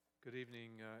Good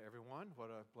evening, everyone.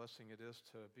 What a blessing it is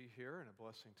to be here and a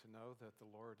blessing to know that the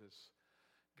Lord is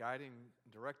guiding,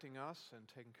 directing us, and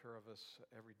taking care of us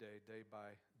every day, day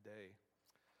by day.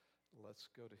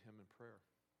 Let's go to Him in prayer.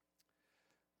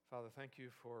 Father, thank you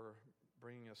for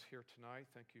bringing us here tonight.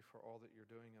 Thank you for all that you're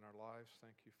doing in our lives.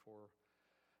 Thank you for,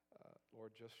 Lord,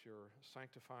 just your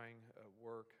sanctifying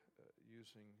work,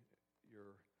 using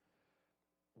your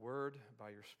word by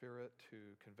your Spirit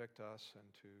to convict us and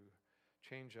to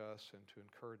change us and to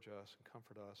encourage us and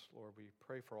comfort us. Lord, we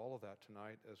pray for all of that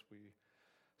tonight as we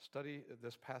study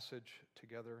this passage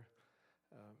together.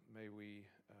 May we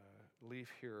leave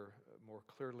here more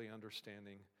clearly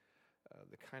understanding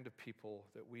the kind of people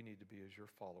that we need to be as your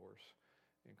followers.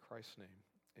 In Christ's name,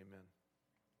 amen.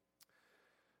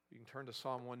 You can turn to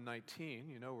Psalm 119.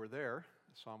 You know we're there,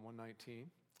 Psalm 119.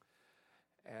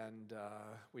 And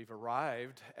we've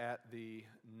arrived at the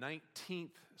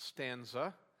 19th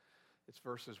stanza. It's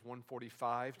verses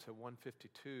 145 to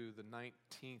 152, the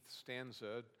 19th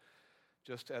stanza.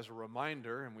 Just as a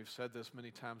reminder, and we've said this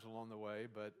many times along the way,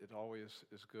 but it always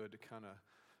is good to kind of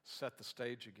set the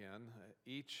stage again.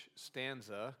 Each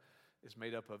stanza is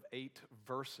made up of 8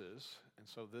 verses, and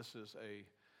so this is a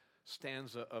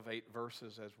stanza of 8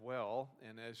 verses as well.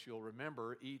 And as you'll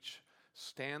remember, each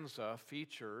stanza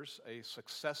features a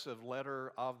successive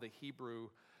letter of the Hebrew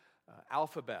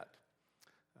alphabet.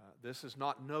 This is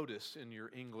not noticed in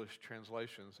your English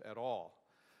translations at all.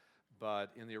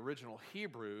 But in the original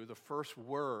Hebrew, the first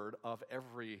word of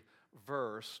every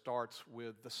verse starts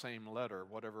with the same letter,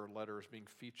 whatever letter is being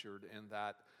featured in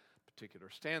that particular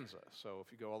stanza. So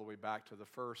if you go all the way back to the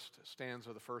first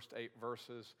stanza, the first 8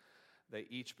 verses, they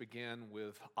each begin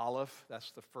with Aleph.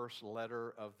 That's the first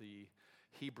letter of the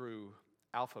Hebrew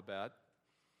alphabet.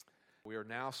 We are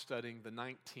now studying the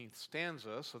 19th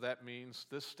stanza, so that means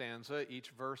this stanza,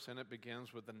 each verse in it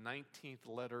begins with the 19th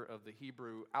letter of the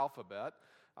Hebrew alphabet.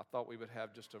 I thought we would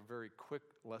have just a very quick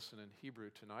lesson in Hebrew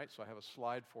tonight, so I have a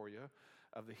slide for you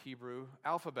of the Hebrew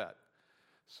alphabet.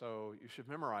 So you should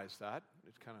memorize that.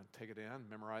 Just kind of take it in,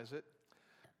 memorize it.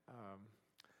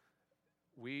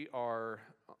 We are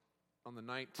on the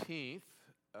 19th,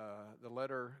 the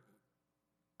letter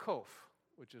Kof,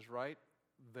 which is right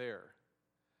there.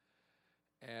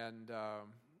 And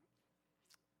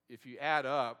if you add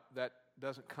up, that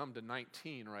doesn't come to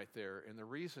 19 right there. And the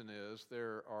reason is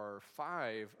there are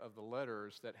 5 of the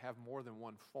letters that have more than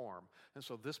one form. And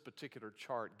so this particular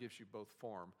chart gives you both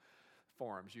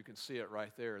forms. You can see it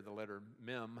right there. The letter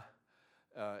Mem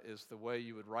is the way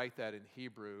you would write that in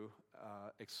Hebrew,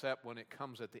 except when it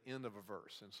comes at the end of a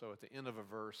verse. And so at the end of a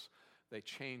verse, they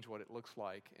change what it looks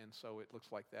like, and so it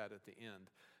looks like that at the end.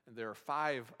 And there are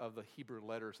 5 of the Hebrew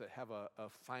letters that have a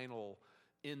final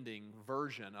ending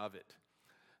version of it.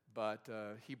 But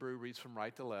Hebrew reads from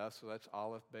right to left, so that's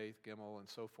Aleph, Beth, Gimel, and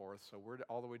so forth. So we're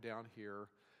all the way down here.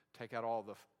 Take out all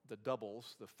the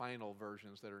doubles, the final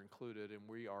versions that are included, and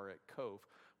we are at Kof.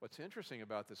 What's interesting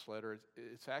about this letter is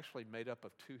it's actually made up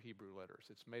of 2 Hebrew letters.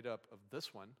 It's made up of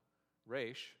this one,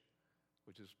 Resh,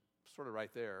 which is sort of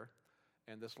right there,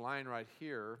 and this line right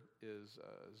here is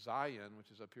Zion,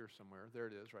 which is up here somewhere. There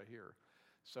it is right here.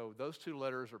 So those 2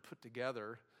 letters are put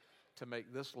together to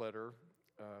make this letter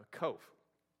Kof.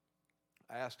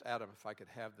 I asked Adam if I could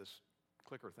have this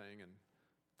clicker thing, and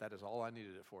that is all I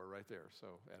needed it for right there. So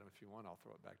Adam, if you want, I'll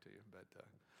throw it back to you. But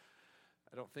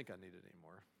I don't think I need it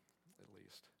anymore, at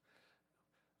least.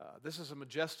 This is a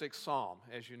majestic psalm,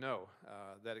 as you know,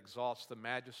 that exalts the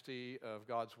majesty of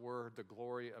God's word, the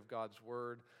glory of God's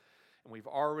word. And we've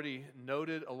already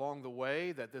noted along the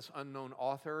way that this unknown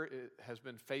author has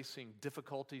been facing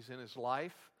difficulties in his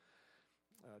life,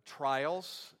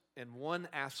 trials, and one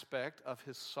aspect of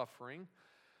his suffering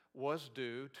was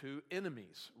due to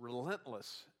enemies,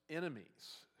 relentless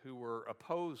enemies who were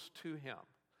opposed to him.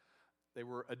 They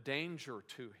were a danger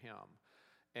to him.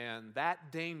 And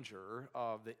that danger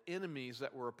of the enemies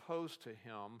that were opposed to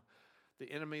him,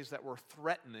 the enemies that were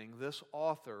threatening this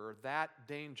author, that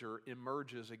danger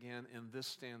emerges again in this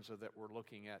stanza that we're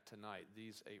looking at tonight,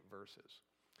 these 8 verses.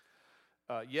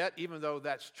 Yet, even though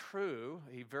that's true,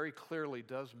 he very clearly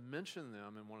does mention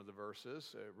them in one of the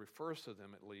verses, refers to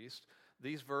them at least.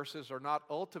 These verses are not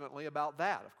ultimately about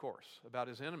that, of course, about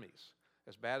his enemies,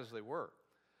 as bad as they were.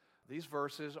 These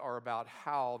verses are about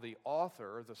how the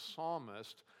author, the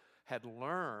psalmist, had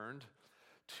learned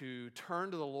to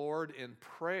turn to the Lord in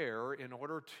prayer in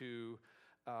order to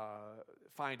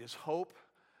find his hope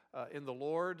in the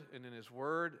Lord and in his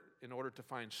word. In order to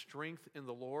find strength in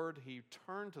the Lord, he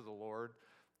turned to the Lord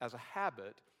as a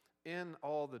habit in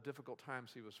all the difficult times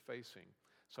he was facing.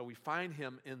 So we find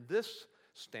him in this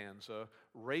stanza,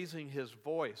 raising his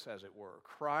voice, as it were,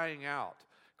 crying out,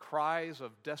 cries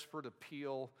of desperate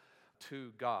appeal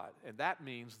to God. And that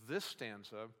means this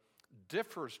stanza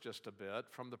differs just a bit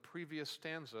from the previous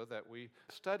stanza that we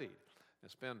studied.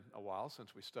 It's been a while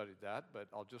since we studied that, but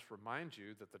I'll just remind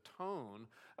you that the tone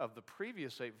of the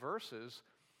previous 8 verses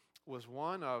was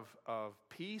one of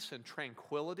peace and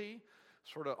tranquility,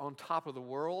 sort of on top of the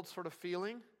world sort of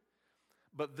feeling.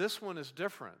 But this one is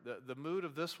different. The mood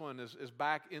of this one is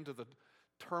back into the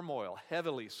turmoil,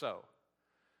 heavily so.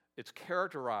 It's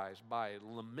characterized by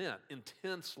lament,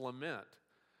 intense lament,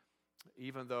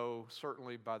 even though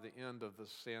certainly by the end of the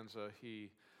stanza he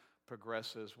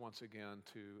progresses once again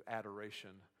to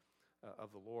adoration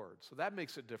of the Lord. So that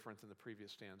makes it different than the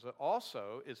previous stanza.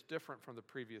 Also, it's different from the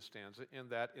previous stanza in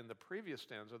that in the previous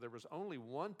stanza there was only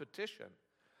one petition,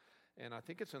 and I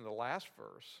think it's in the last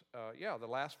verse. The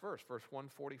last verse, verse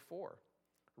 144,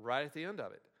 right at the end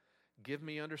of it. Give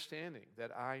me understanding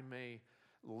that I may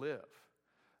live.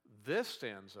 This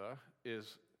stanza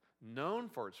is known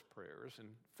for its prayers. In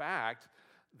fact,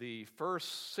 the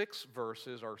first 6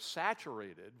 verses are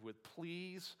saturated with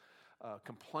pleas,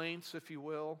 complaints, if you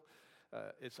will.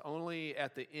 It's only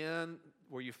at the end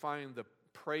where you find the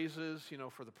praises,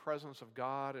 for the presence of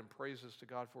God and praises to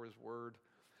God for His Word.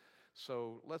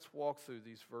 So let's walk through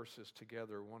these verses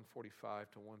together, 145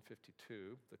 to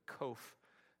 152, the Koph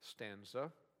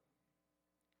stanza.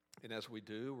 And as we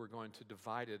do, we're going to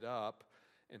divide it up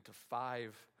into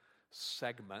 5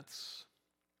 segments.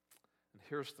 And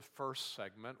here's the first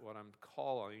segment, what I'm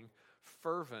calling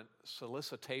fervent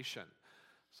solicitation.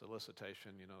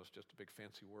 Solicitation, is just a big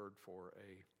fancy word for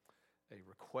a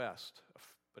request,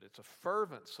 but it's a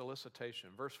fervent solicitation.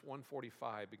 Verse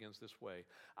 145 begins this way.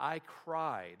 I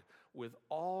cried with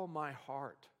all my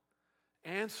heart.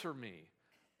 Answer me,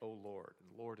 O Lord.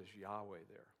 And Lord is Yahweh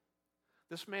there.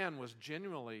 This man was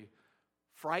genuinely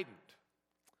frightened.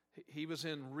 He was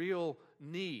in real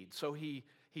need, so he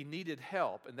needed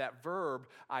help. And that verb,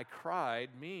 I cried,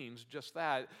 means just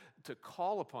that, to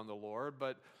call upon the Lord,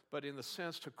 but in the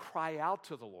sense to cry out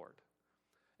to the Lord.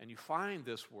 And you find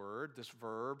this word, this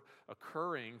verb,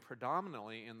 occurring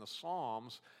predominantly in the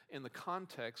Psalms in the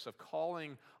context of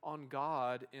calling on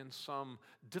God in some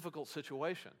difficult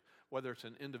situation, whether it's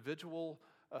an individual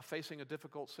facing a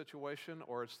difficult situation,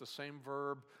 or it's the same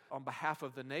verb on behalf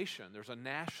of the nation. There's a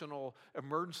national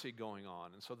emergency going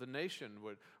on, and so the nation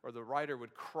would, or the writer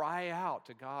would cry out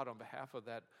to God on behalf of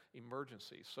that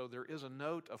emergency. So there is a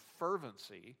note of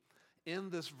fervency in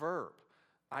this verb,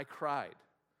 I cried.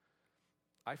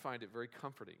 I find it very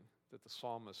comforting that the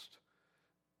psalmist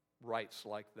writes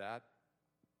like that,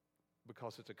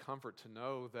 because it's a comfort to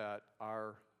know that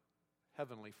our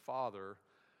Heavenly Father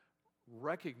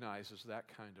recognizes that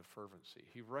kind of fervency.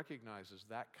 He recognizes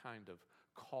that kind of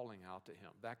calling out to Him,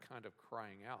 that kind of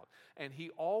crying out. And He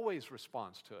always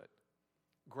responds to it.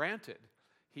 Granted,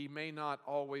 He may not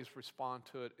always respond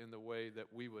to it in the way that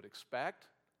we would expect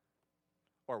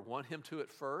or want Him to at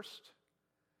first.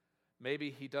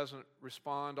 Maybe He doesn't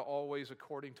respond always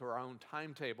according to our own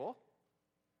timetable.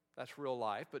 That's real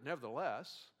life. But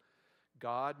nevertheless,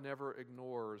 God never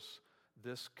ignores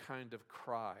this kind of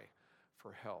cry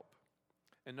for help.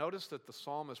 And notice that the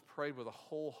psalmist prayed with a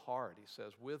whole heart. He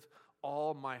says, with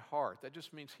all my heart. That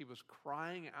just means he was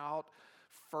crying out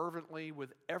fervently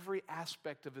with every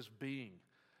aspect of his being.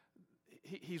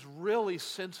 He's really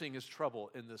sensing his trouble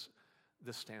in this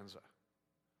stanza.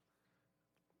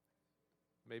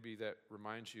 Maybe that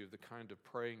reminds you of the kind of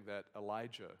praying that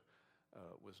Elijah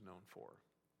was known for.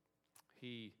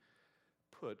 He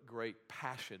put great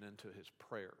passion into his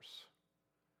prayers.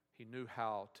 He knew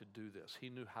how to do this. He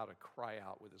knew how to cry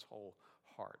out with his whole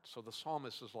heart. So the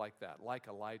psalmist is like that, like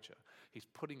Elijah. He's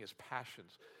putting his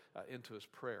passions into his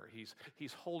prayer.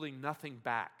 He's holding nothing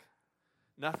back,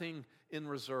 nothing in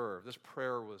reserve. This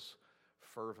prayer was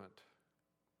fervent.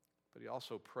 But he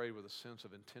also prayed with a sense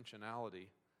of intentionality.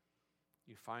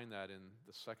 You find that in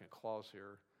the second clause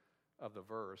here of the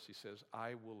verse. He says,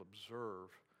 I will observe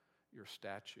your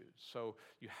statutes. So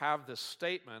you have this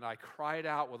statement, I cried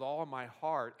out with all my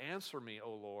heart, answer me,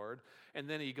 O Lord. And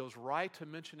then he goes right to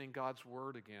mentioning God's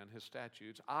word again, His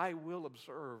statutes. I will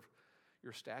observe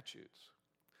your statutes.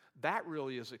 That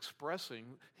really is expressing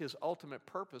his ultimate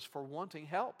purpose for wanting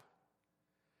help.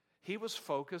 He was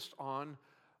focused on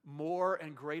more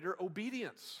and greater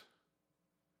obedience.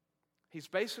 He's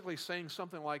basically saying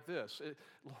something like this,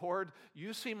 Lord,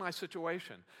 you see my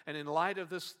situation, and in light of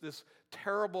this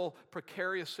terrible,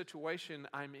 precarious situation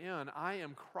I'm in, I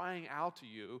am crying out to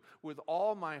you with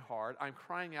all my heart. I'm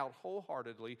crying out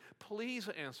wholeheartedly. Please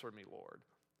answer me, Lord.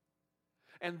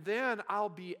 And then I'll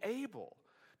be able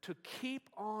to keep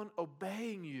on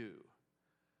obeying you,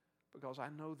 because I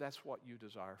know that's what you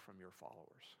desire from your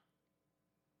followers.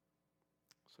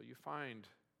 So you find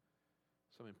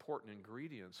some important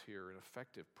ingredients here in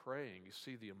effective praying. You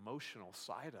see the emotional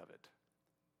side of it,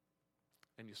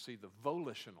 and you see the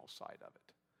volitional side of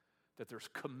it, that there's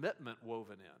commitment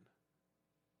woven in.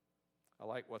 I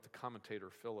like what the commentator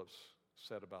Phillips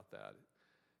said about that.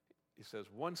 He says,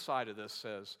 one side of this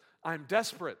says, I'm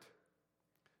desperate.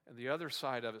 And the other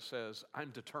side of it says,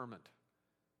 I'm determined.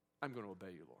 I'm going to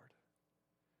obey you, Lord.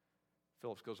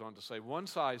 Phillips goes on to say, one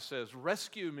side says,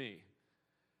 rescue me.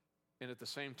 And at the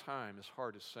same time, his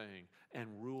heart is saying, and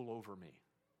rule over me.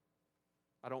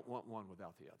 I don't want one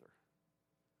without the other.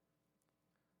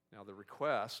 Now, the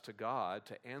request to God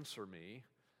to answer me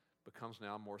becomes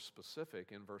now more specific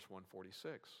in verse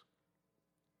 146.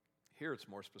 Here it's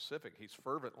more specific. He's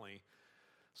fervently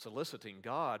soliciting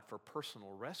God for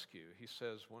personal rescue. He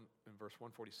says in verse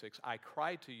 146, I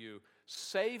cry to you,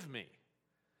 save me.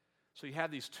 So you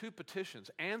have these two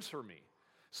petitions, answer me,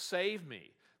 save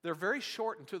me. They're very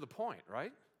short and to the point,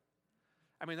 right?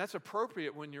 I mean, that's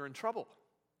appropriate when you're in trouble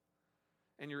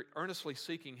and you're earnestly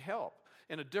seeking help.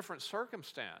 In a different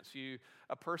circumstance,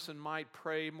 a person might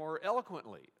pray more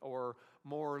eloquently or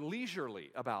more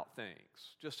leisurely about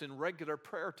things, just in regular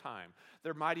prayer time.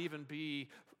 There might even be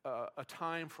a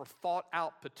time for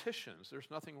thought-out petitions. There's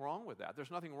nothing wrong with that.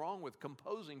 There's nothing wrong with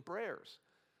composing prayers,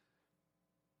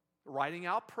 writing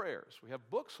out prayers. We have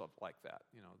books like that,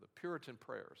 the Puritan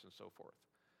prayers and so forth.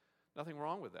 Nothing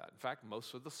wrong with that. In fact,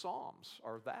 most of the Psalms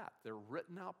are that. They're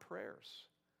written out prayers,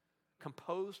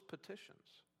 composed petitions.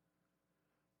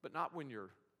 But not when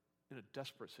you're in a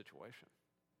desperate situation.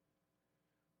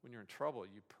 When you're in trouble,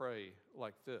 you pray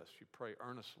like this. You pray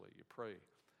earnestly. You pray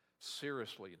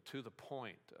seriously and to the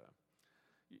point.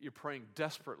 You're praying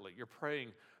desperately. You're praying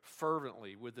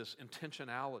fervently with this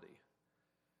intentionality.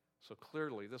 So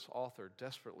clearly, this author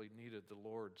desperately needed the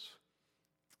Lord's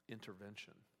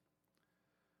intervention.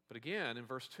 But again, in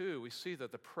verse 2, we see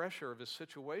that the pressure of his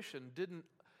situation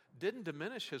didn't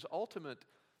diminish his ultimate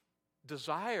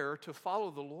desire to follow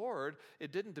the Lord.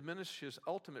 It didn't diminish his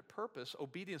ultimate purpose,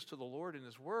 obedience to the Lord in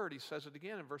his word. He says it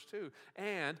again in verse 2,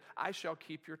 and I shall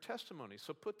keep your testimony.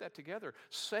 So put that together.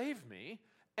 Save me,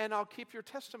 and I'll keep your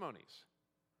testimonies.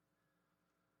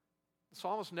 The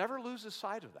psalmist never loses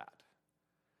sight of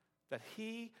that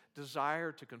he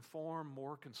desired to conform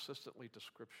more consistently to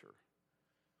Scripture.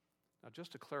 Now,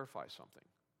 just to clarify something,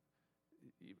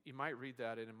 you might read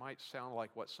that and it might sound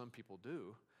like what some people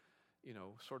do,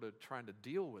 sort of trying to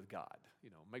deal with God,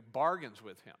 make bargains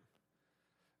with him.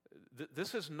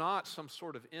 This is not some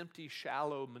sort of empty,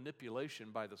 shallow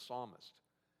manipulation by the psalmist.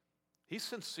 He's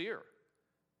sincere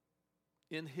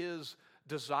in his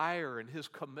desire and his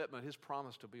commitment, his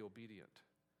promise to be obedient.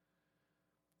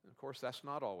 And of course, that's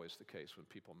not always the case when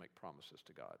people make promises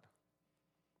to God.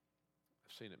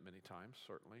 I've seen it many times,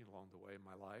 certainly, along the way in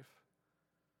my life.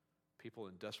 People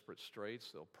in desperate straits,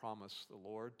 they'll promise the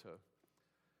Lord to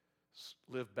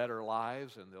live better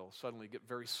lives, and they'll suddenly get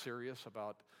very serious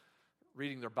about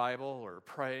reading their Bible or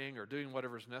praying or doing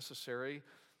whatever is necessary.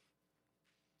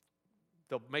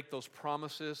 They'll make those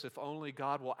promises if only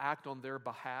God will act on their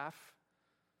behalf.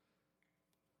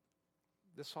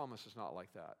 This psalmist is not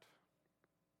like that.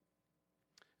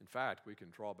 In fact, we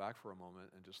can draw back for a moment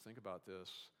and just think about this.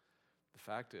 The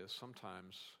fact is,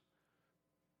 sometimes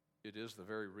it is the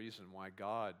very reason why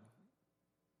God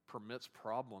permits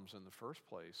problems in the first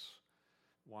place,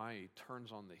 why he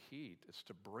turns on the heat. It's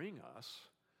to bring us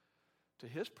to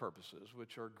his purposes,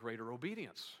 which are greater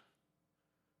obedience,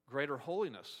 greater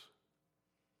holiness.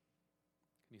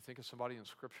 Can you think of somebody in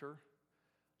Scripture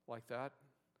like that?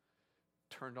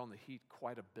 Turned on the heat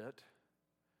quite a bit,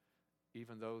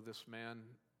 even though this man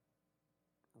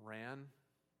ran.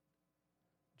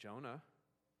 Jonah.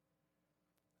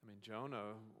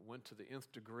 Jonah went to the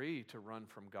nth degree to run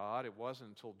from God. It wasn't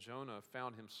until Jonah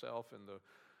found himself in the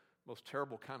most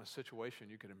terrible kind of situation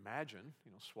you could imagine,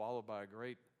 swallowed by a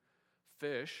great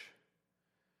fish.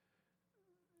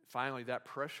 Finally, that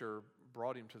pressure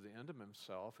brought him to the end of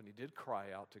himself, and he did cry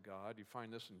out to God. You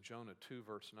find this in Jonah 2,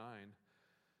 verse 9,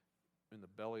 in the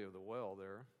belly of the whale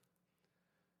there,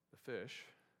 the fish.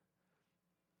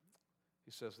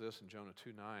 He says this in Jonah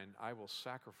 2:9, I will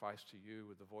sacrifice to you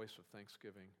with the voice of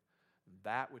thanksgiving.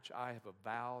 That which I have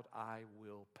avowed, I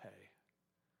will pay.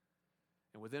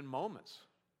 And within moments,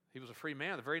 he was a free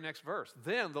man. The very next verse,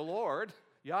 then the Lord,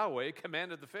 Yahweh,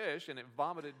 commanded the fish, and it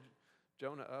vomited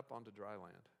Jonah up onto dry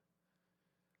land.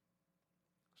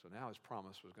 So now his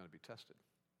promise was going to be tested.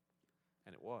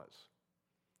 And it was.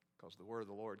 Because the word of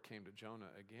the Lord came to Jonah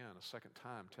again, a second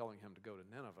time, telling him to go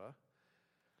to Nineveh.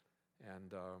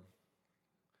 And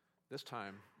this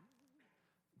time,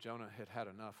 Jonah had had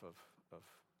enough of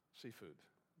seafood.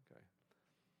 Okay,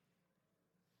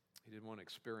 he didn't want to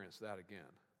experience that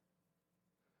again.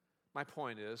 My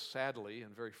point is, sadly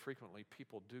and very frequently,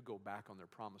 people do go back on their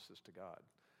promises to God,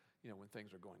 when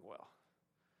things are going well.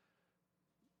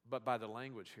 But by the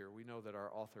language here, we know that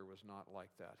our author was not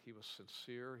like that. He was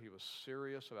sincere. He was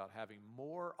serious about having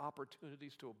more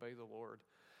opportunities to obey the Lord,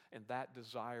 and that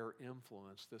desire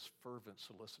influenced this fervent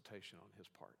solicitation on his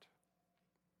part.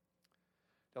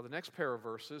 Now, the next pair of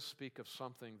verses speak of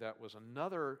something that was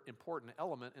another important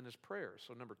element in his prayers.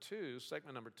 So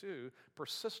segment number two,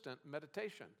 persistent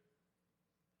meditation.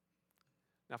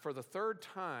 Now, for the third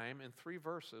time in 3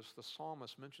 verses, the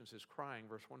psalmist mentions his crying,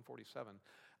 verse 147,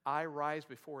 I rise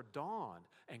before dawn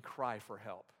and cry for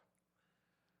help.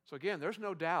 So again, there's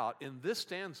no doubt in this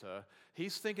stanza,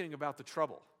 he's thinking about the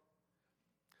trouble.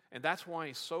 And that's why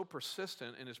he's so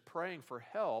persistent in his praying for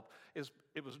help,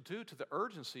 it was due to the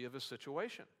urgency of his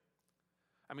situation.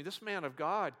 I mean, this man of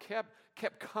God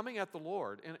kept coming at the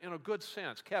Lord in a good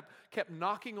sense, kept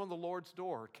knocking on the Lord's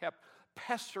door, kept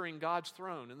pestering God's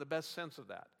throne in the best sense of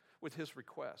that with his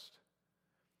request.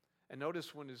 And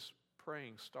notice when his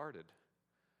praying started,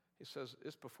 he says,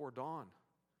 it's before dawn.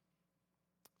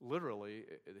 Literally,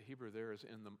 the Hebrew there is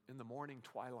in the morning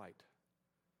twilight.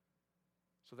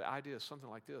 So the idea is something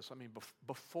like this. I mean,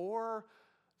 before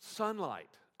sunlight,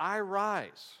 I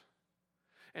rise.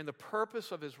 And the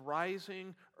purpose of his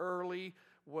rising early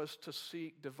was to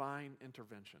seek divine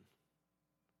intervention.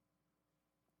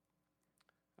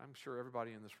 I'm sure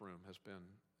everybody in this room has been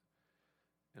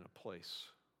in a place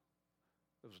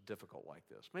that was difficult like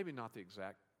this. Maybe not the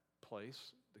exact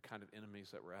place, the kind of enemies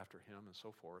that were after him and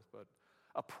so forth, but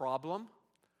a problem,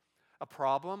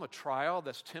 a trial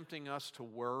that's tempting us to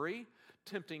worry,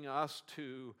 tempting us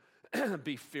to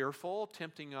be fearful,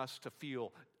 tempting us to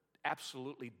feel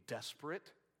absolutely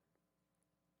desperate.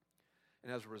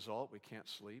 And as a result, we can't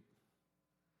sleep.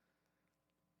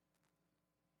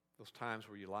 Those times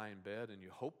where you lie in bed and you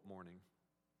hope morning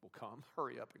will come.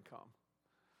 Hurry up and come.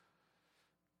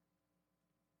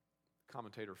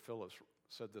 Commentator Phillips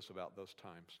said this about those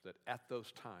times, that at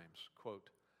those times, quote,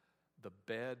 the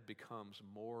bed becomes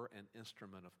more an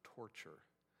instrument of torture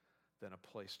than a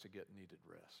place to get needed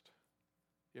rest.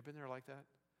 You ever been there like that?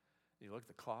 You look at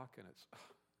the clock and it's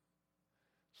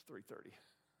 3:30.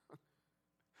 I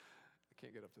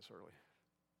can't get up this early.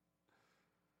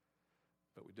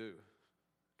 But we do.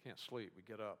 Can't sleep. We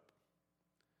get up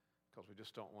because we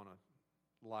just don't want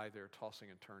to lie there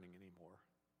tossing and turning anymore.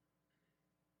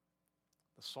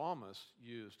 The psalmist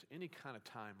used any kind of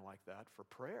time like that for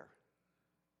prayer.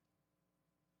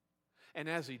 And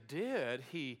as he did,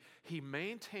 he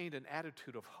maintained an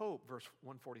attitude of hope. Verse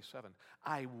 147,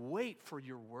 I wait for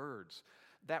your words.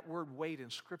 That word wait in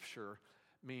Scripture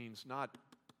means not,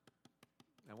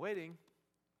 I'm waiting,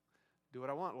 do what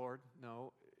I want, Lord.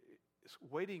 No,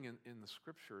 waiting in the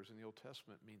Scriptures in the Old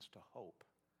Testament means to hope.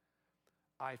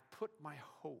 I've put my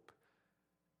hope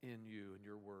in you and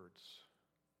your words.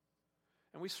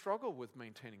 And we struggle with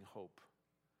maintaining hope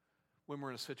when we're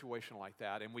in a situation like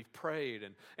that, and we've prayed,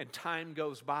 and time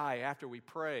goes by after we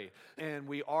pray, and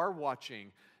we are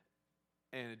watching,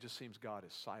 and it just seems God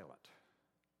is silent.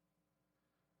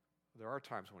 There are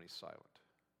times when he's silent.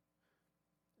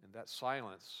 And that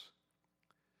silence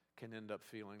can end up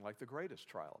feeling like the greatest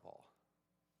trial of all.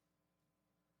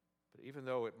 But even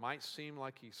though it might seem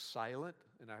like he's silent,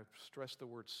 and I've stressed the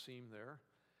word seem there,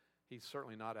 he's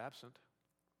certainly not absent.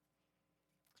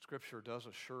 Scripture does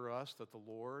assure us that the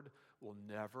Lord will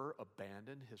never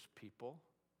abandon his people.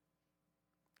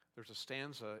 There's a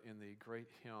stanza in the great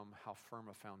hymn, How Firm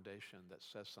a Foundation, that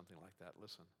says something like that.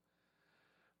 Listen.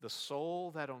 The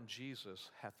soul that on Jesus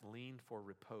hath leaned for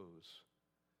repose,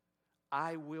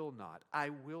 I will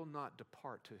not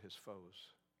depart to his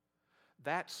foes.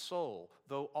 That soul,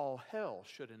 though all hell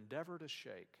should endeavor to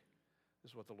shake,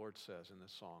 is what the Lord says in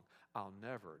this song, I'll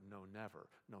never, no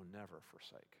never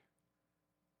forsake.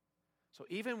 So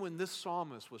even when this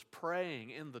psalmist was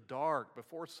praying in the dark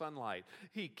before sunlight,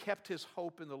 he kept his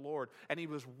hope in the Lord, and he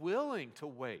was willing to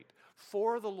wait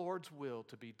for the Lord's will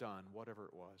to be done, whatever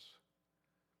it was.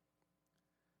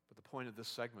 But the point of this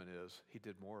segment is he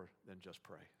did more than just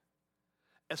pray.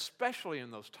 Especially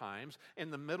in those times,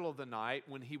 in the middle of the night,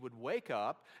 when he would wake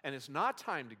up and it's not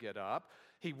time to get up,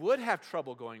 he would have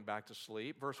trouble going back to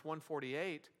sleep. Verse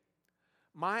 148,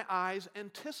 my eyes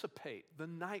anticipate the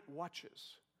night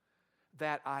watches,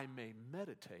 that I may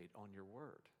meditate on your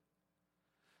word.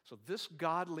 So this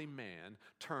godly man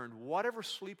turned whatever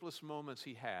sleepless moments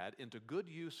he had into good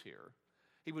use here,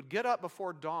 He would get up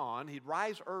before dawn. He'd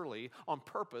rise early on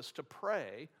purpose to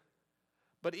pray.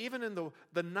 But even in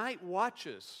the night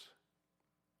watches,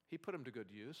 he put them to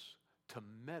good use to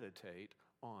meditate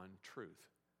on truth.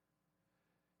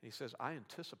 And he says, I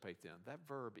anticipate then. That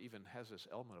verb even has this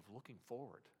element of looking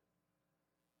forward.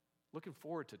 Looking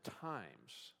forward to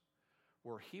times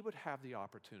where he would have the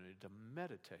opportunity to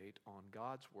meditate on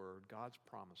God's word, God's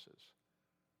promises.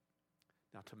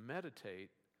 Now, to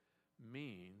meditate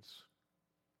means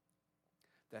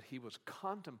that he was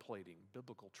contemplating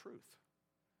biblical truth.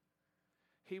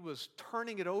 He was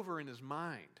turning it over in his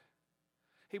mind.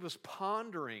 He was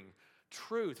pondering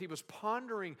truth. He was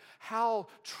pondering how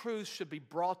truth should be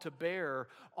brought to bear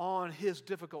on his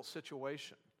difficult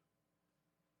situation.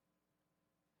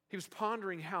 He was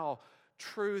pondering how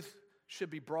truth should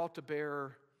be brought to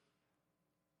bear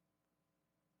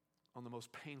on the most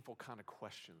painful kind of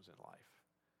questions in life.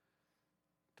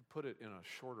 To put it in a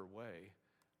shorter way,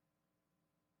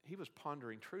 he was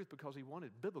pondering truth because he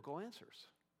wanted biblical answers.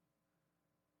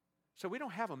 So we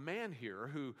don't have a man here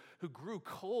who grew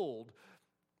cold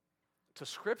to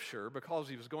Scripture because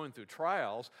he was going through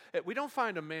trials. We don't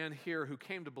find a man here who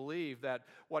came to believe that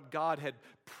what God had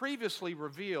previously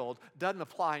revealed doesn't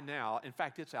apply now. In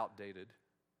fact, it's outdated.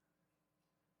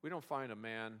 We don't find a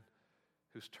man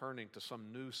who's turning to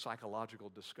some new psychological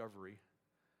discovery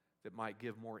that might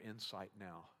give more insight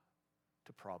now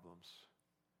to problems.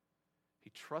 He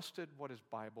trusted what his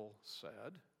Bible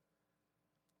said,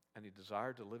 and he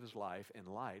desired to live his life in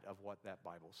light of what that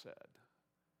Bible said.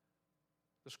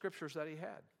 The scriptures that he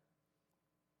had.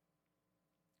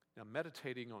 Now,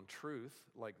 meditating on truth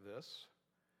like this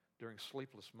during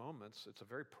sleepless moments, it's a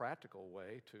very practical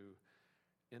way to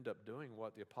end up doing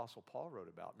what the Apostle Paul wrote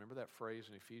about. Remember that phrase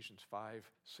in Ephesians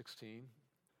 5:16,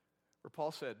 where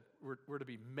Paul said we're to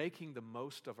be making the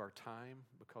most of our time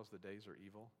because the days are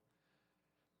evil?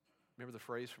 Remember the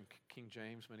phrase from King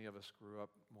James? Many of us grew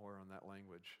up more on that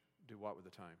language. Do what with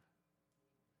the time?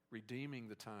 Redeeming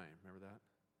the time. Remember that?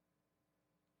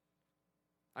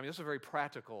 I mean, this is a very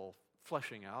practical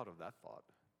fleshing out of that thought.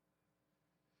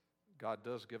 God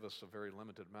does give us a very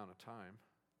limited amount of time.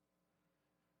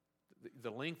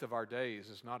 The length of our days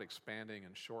is not expanding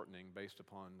and shortening based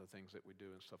upon the things that we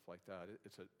do and stuff like that.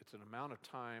 It's an amount of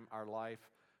time our life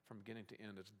from beginning to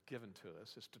end is given to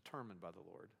us. It's determined by the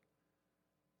Lord.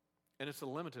 And it's a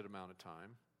limited amount of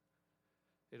time.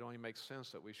 It only makes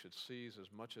sense that we should seize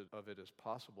as much of it as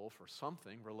possible for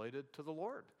something related to the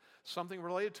Lord, something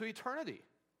related to eternity.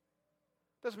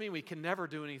 Doesn't mean we can never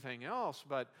do anything else,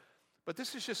 but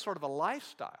this is just sort of a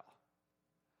lifestyle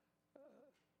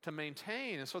to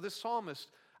maintain. And so this psalmist,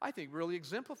 I think, really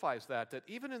exemplifies that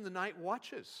even in the night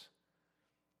watches,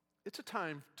 it's a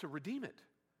time to redeem it.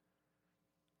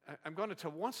 I'm going to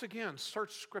once again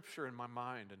search Scripture in my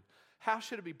mind, and how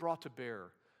should it be brought to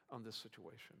bear on this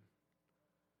situation?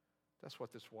 That's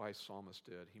what this wise psalmist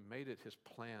did. He made it his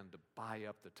plan to buy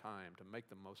up the time, to make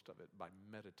the most of it by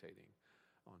meditating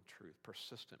on truth,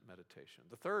 persistent meditation.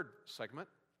 The third segment,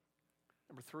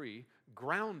 number 3,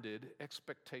 grounded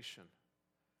expectation.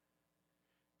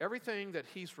 Everything that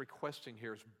he's requesting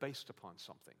here is based upon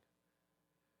something.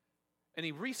 And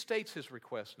he restates his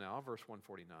request now, verse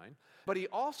 149, but he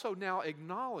also now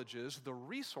acknowledges the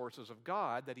resources of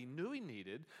God that he knew he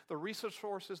needed, the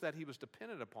resources that he was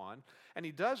dependent upon, and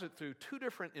he does it through 2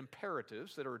 different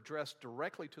imperatives that are addressed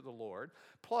directly to the Lord,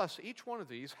 plus each one of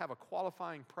these have a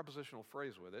qualifying prepositional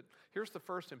phrase with it. Here's the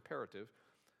first imperative,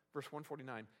 verse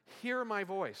 149, hear my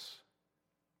voice.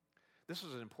 This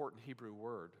is an important Hebrew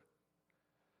word.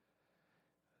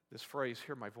 This phrase,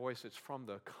 hear my voice, it's from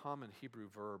the common Hebrew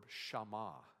verb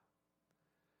shama.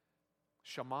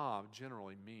 Shama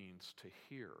generally means to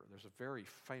hear. There's a very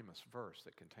famous verse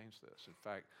that contains this. In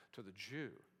fact, to the Jew,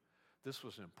 this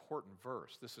was an important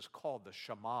verse. This is called the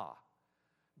Shema.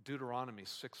 Deuteronomy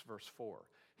 6, verse 4.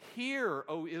 Hear,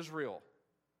 O Israel,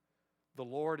 the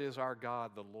Lord is our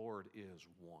God, the Lord is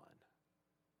one.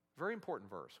 Very important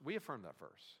verse. We affirm that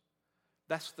verse.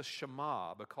 That's the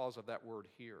Shema because of that word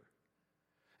hear.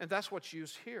 And that's what's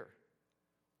used here.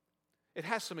 It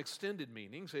has some extended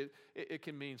meanings. It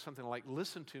can mean something like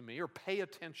listen to me or pay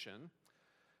attention.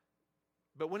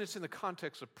 But when it's in the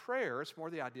context of prayer, it's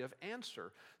more the idea of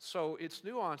answer. So its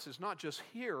nuance is not just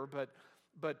hear,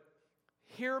 but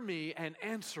hear me and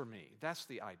answer me. That's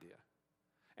the idea.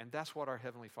 And that's what our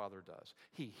Heavenly Father does.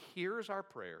 He hears our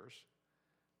prayers.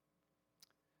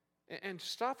 And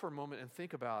stop for a moment and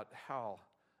think about how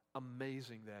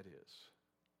amazing that is.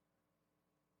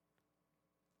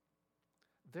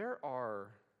 There are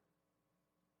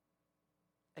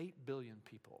 8 billion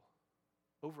people,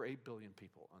 over 8 billion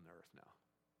people on the earth now.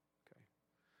 Okay,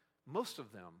 Most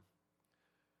of them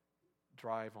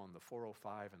drive on the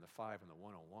 405 and the 5 and the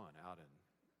 101 out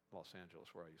in Los Angeles,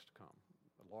 where I used to come.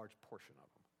 A large portion of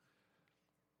them,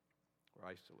 where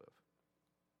I used to live.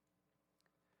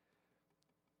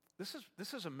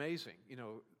 This is amazing. You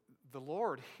know, the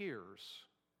Lord hears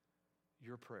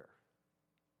your prayer.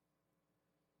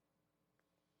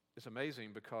 It's amazing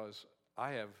because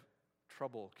I have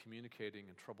trouble communicating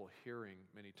and trouble hearing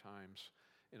many times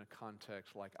in a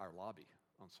context like our lobby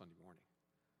on Sunday morning,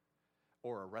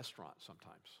 or a restaurant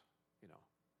sometimes. You know,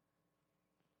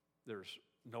 there's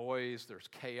noise, there's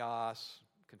chaos,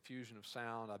 confusion of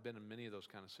sound. I've been in many of those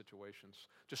kind of situations,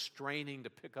 just straining to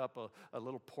pick up a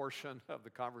little portion of the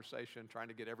conversation, trying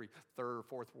to get every third or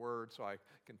fourth word so I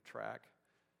can track.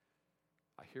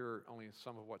 I hear only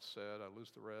some of what's said. I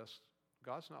lose the rest.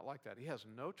 God's not like that. He has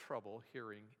no trouble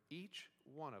hearing each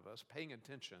one of us, paying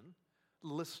attention,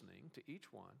 listening to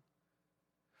each one.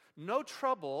 No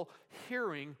trouble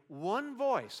hearing one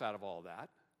voice out of all that.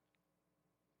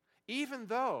 Even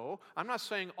though, I'm not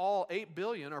saying all 8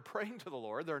 billion are praying to the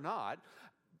Lord, they're not,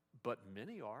 but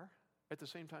many are at the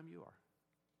same time you are.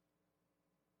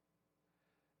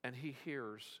 And He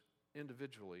hears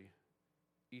individually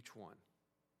each one.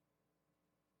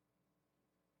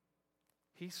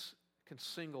 He can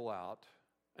single out,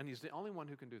 and He's the only one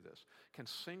who can do this, can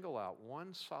single out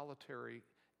one solitary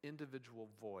individual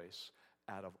voice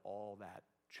out of all that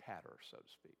chatter, so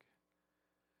to speak.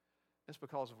 It's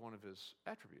because of one of His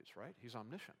attributes, right? He's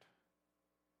omniscient.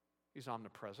 He's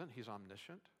omnipresent. He's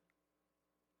omniscient.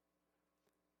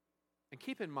 And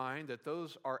keep in mind that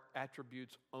those are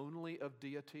attributes only of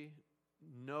deity.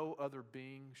 No other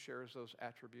being shares those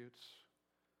attributes.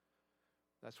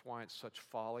 That's why it's such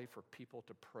folly for people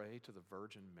to pray to the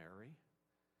Virgin Mary.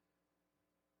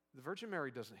 The Virgin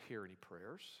Mary doesn't hear any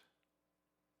prayers.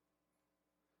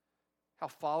 How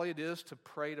folly it is to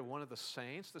pray to one of the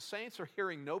saints. The saints are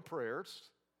hearing no prayers.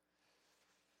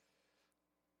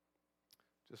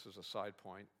 Just as a side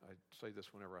point, I say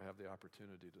this whenever I have the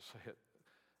opportunity to say it.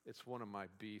 It's one of my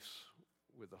beefs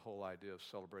with the whole idea of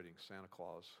celebrating Santa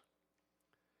Claus.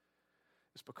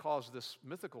 It's because this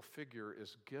mythical figure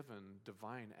is given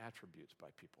divine attributes by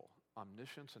people,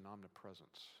 omniscience and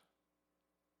omnipresence.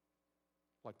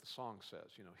 Like the song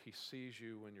says, you know, He sees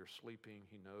you when you're sleeping.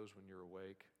 He knows when you're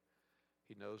awake.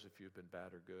 He knows if you've been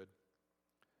bad or good.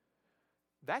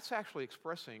 That's actually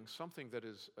expressing something that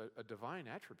is a divine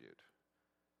attribute.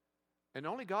 And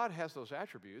only God has those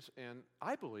attributes, and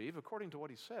I believe, according to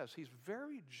what He says, He's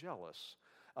very jealous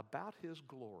about His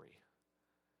glory.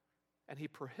 And He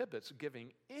prohibits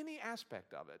giving any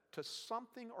aspect of it to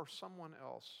something or someone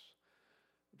else.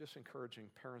 I'm just encouraging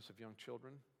parents of young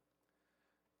children,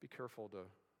 be careful to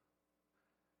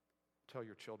tell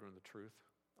your children the truth,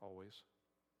 always.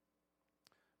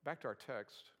 Back to our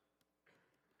text.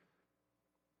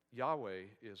 Yahweh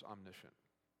is omniscient.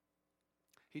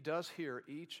 He does hear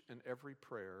each and every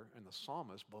prayer, and the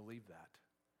psalmists believe that.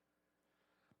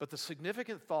 But the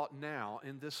significant thought now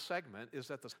in this segment is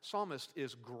that the psalmist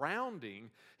is grounding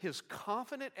his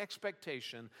confident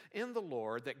expectation in the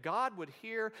Lord that God would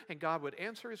hear and God would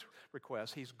answer his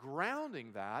request. He's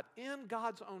grounding that in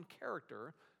God's own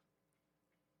character.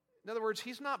 In other words,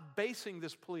 he's not basing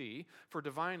this plea for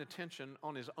divine attention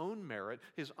on his own merit,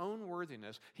 his own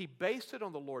worthiness. He based it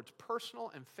on the Lord's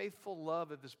personal and faithful love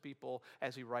of His people,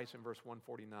 as he writes in verse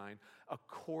 149,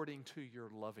 according to your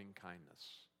loving kindness.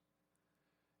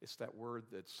 It's that word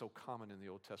that's so common in the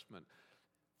Old Testament,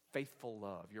 faithful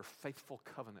love, your faithful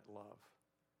covenant love.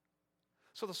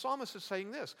 So the psalmist is saying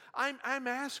this, I'm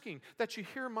asking that you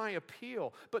hear my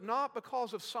appeal, but not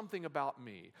because of something about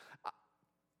me.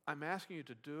 I'm asking you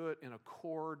to do it in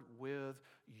accord with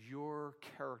your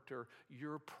character,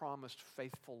 your promised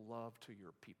faithful love to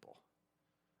your people.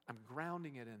 I'm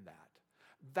grounding it in that.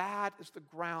 That is the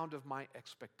ground of my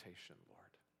expectation, Lord.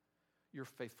 Your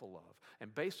faithful love.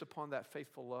 And based upon that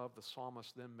faithful love, the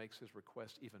psalmist then makes his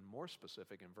request even more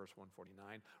specific in verse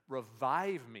 149.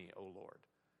 Revive me, O Lord.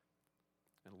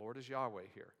 And Lord is Yahweh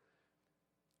here.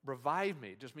 Revive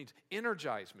me just means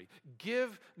energize me.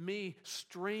 Give me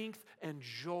strength and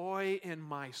joy in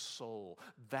my soul.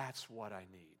 That's what I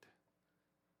need.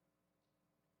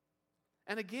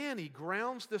 And again, he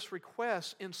grounds this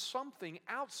request in something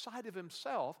outside of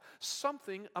himself,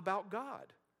 something about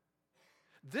God.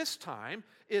 This time,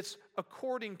 it's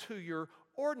according to your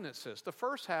ordinances. The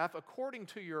first half, according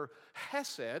to your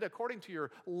hesed, according to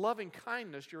your loving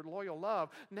kindness, your loyal love.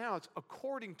 Now it's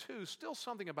according to, still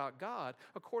something about God,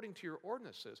 according to your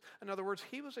ordinances. In other words,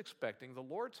 he was expecting the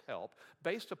Lord's help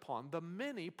based upon the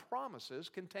many promises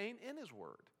contained in His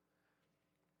Word.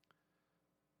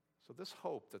 So this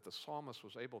hope that the psalmist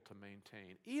was able to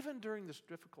maintain, even during this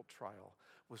difficult trial,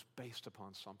 was based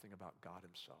upon something about God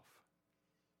himself.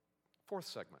 Fourth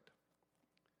segment,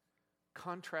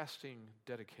 contrasting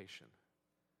dedication.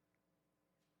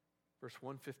 Verse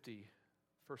 150,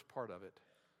 first part of it,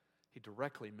 he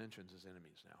directly mentions his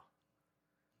enemies now.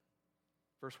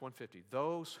 Verse 150,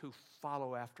 those who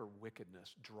follow after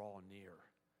wickedness draw near.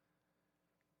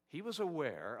 He was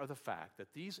aware of the fact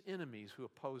that these enemies who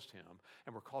opposed him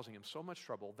and were causing him so much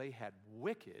trouble, they had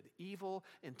wicked, evil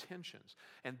intentions.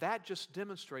 And that just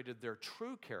demonstrated their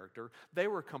true character. They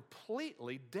were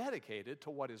completely dedicated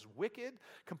to what is wicked,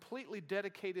 completely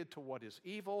dedicated to what is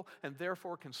evil, and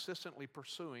therefore consistently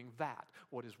pursuing that,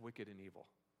 what is wicked and evil.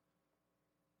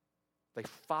 They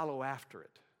follow after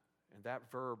it. And that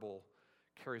verbal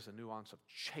carries a nuance of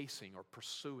chasing or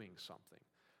pursuing something.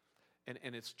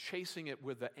 And it's chasing it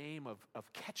with the aim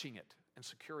of catching it and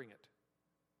securing it.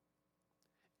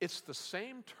 It's the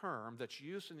same term that's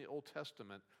used in the Old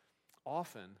Testament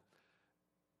often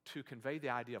to convey the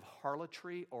idea of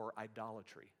harlotry or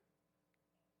idolatry.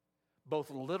 Both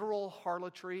literal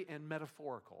harlotry and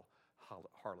metaphorical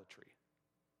harlotry.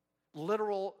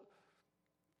 Literal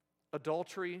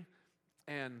adultery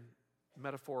and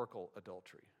metaphorical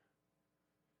adultery.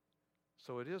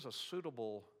 So it is a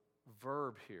suitable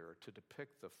verb here to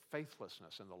depict the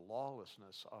faithlessness and the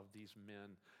lawlessness of these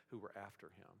men who were after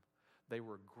him. They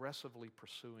were aggressively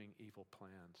pursuing evil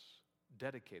plans,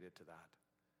 dedicated to that.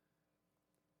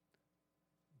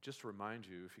 Just to remind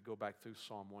you, if you go back through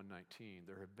Psalm 119,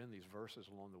 there have been these verses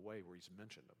along the way where he's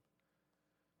mentioned them.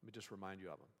 Let me just remind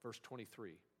you of them. Verse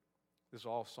 23. This is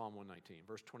all Psalm 119.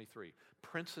 Verse 23.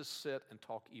 Princes sit and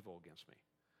talk evil against me.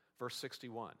 Verse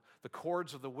 61. The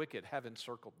cords of the wicked have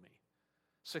encircled me.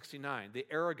 69, the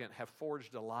arrogant have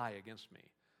forged a lie against me.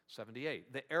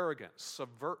 78, the arrogant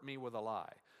subvert me with a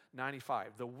lie.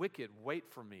 95, the wicked wait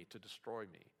for me to destroy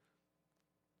me.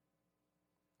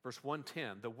 Verse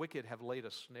 110, the wicked have laid a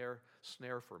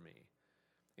snare for me.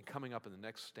 And coming up in the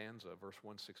next stanza, verse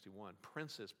 161,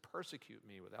 princes persecute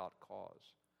me without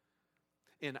cause.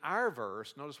 In our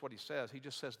verse, notice what he says. He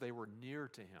just says they were near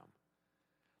to him.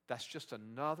 That's just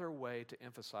another way to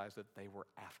emphasize that they were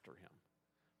after him.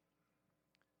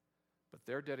 But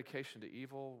their dedication to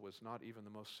evil was not even the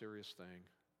most serious thing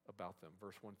about them.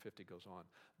 Verse 150 goes on,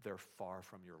 they're far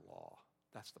from your law.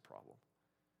 That's the problem.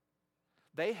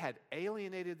 They had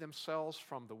alienated themselves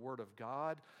from the Word of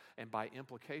God, and by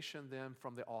implication then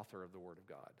from the author of the Word of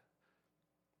God.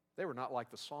 They were not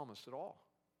like the psalmist at all.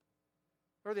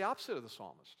 They were the opposite of the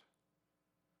psalmist.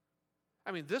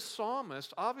 I mean, this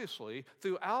psalmist, obviously,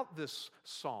 throughout this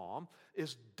psalm,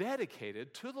 is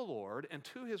dedicated to the Lord and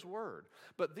to His Word.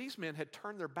 But these men had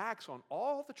turned their backs on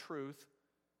all the truth,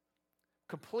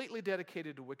 completely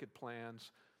dedicated to wicked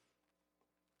plans.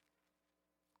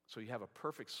 So you have a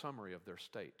perfect summary of their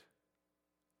state.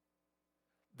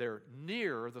 They're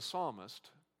near the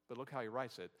psalmist, but look how he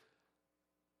writes it,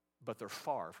 but they're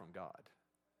far from God.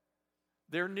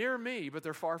 They're near me, but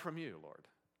they're far from you, Lord.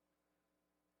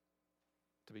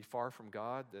 To be far from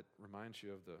God, that reminds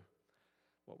you of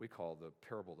what we call the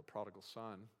parable of the prodigal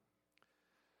son.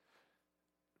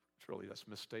 It's really, that's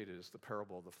misstated, as the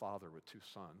parable of the father with two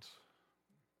sons.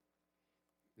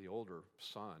 The older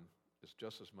son is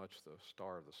just as much the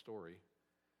star of the story.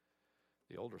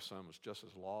 The older son was just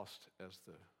as lost as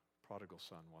the prodigal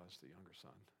son was, the younger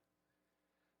son.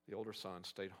 The older son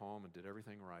stayed home and did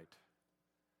everything right.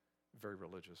 Very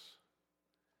religious.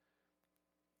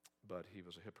 But he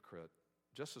was a hypocrite.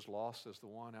 Just as lost as the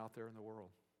one out there in the world.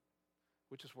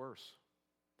 Which is worse?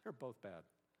 They're both bad.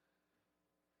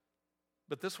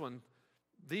 But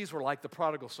these were like the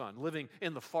prodigal son, living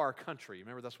in the far country.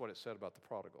 Remember, that's what it said about the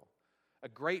prodigal. A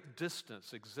great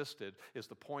distance existed, is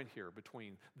the point here,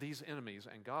 between these enemies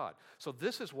and God. So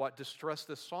this is what distressed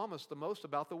this psalmist the most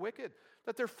about the wicked,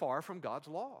 that they're far from God's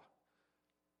law.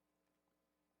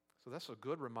 So that's a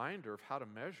good reminder of how to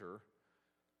measure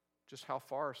just how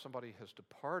far somebody has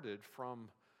departed from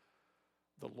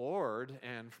the Lord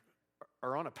and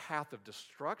are on a path of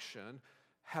destruction.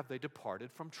 Have they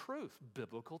departed from truth,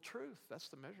 biblical truth? That's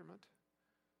the measurement.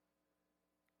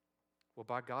 Well,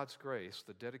 by God's grace,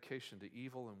 the dedication to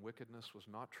evil and wickedness was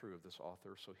not true of this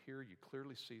author. So here you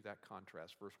clearly see that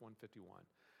contrast. Verse 151,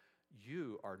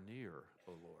 you are near,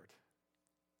 O Lord.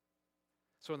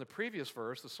 So in the previous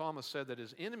verse, the psalmist said that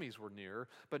his enemies were near,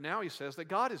 but now he says that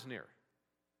God is near.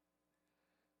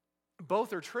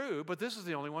 Both are true, but this is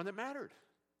the only one that mattered.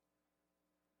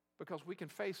 Because we can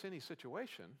face any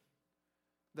situation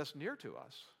that's near to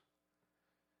us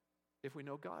if we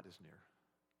know God is near.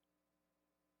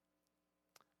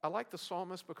 I like the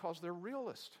psalmist because they're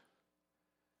realist.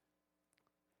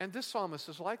 And this psalmist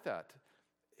is like that.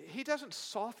 He doesn't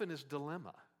soften his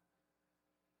dilemma.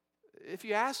 If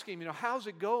you ask him, how's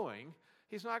it going?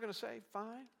 He's not going to say,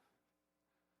 fine.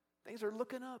 Things are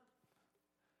looking up.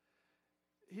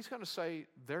 He's going to say,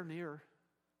 they're near.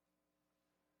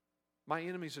 My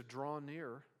enemies have drawn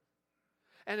near.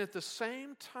 And at the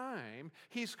same time,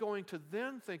 he's going to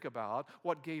then think about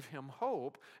what gave him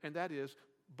hope, and that is,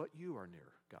 but you are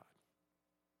near, God.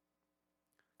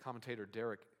 Commentator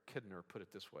Derek Kidner put it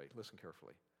this way. Listen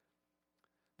carefully.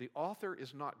 The author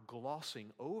is not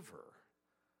glossing over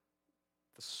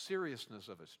the seriousness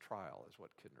of his trial, is what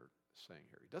Kidner is saying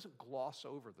here. He doesn't gloss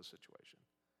over the situation.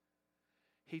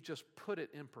 He just put it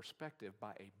in perspective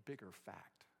by a bigger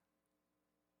fact.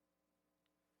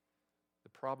 The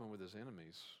problem with his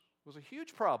enemies was a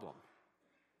huge problem,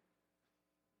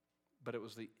 but it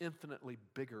was the infinitely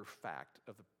bigger fact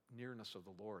of the nearness of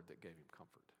the Lord that gave him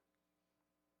comfort.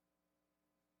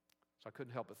 So I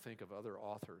couldn't help but think of other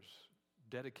authors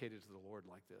dedicated to the Lord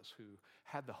like this, who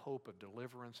had the hope of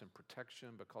deliverance and protection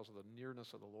because of the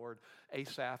nearness of the Lord.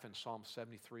 Asaph in Psalm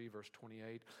 73, verse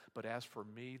 28, but as for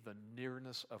me, the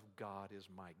nearness of God is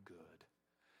my good,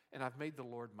 and I've made the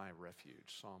Lord my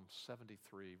refuge. Psalm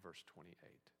 73, verse 28.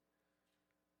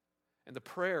 And the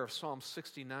prayer of Psalm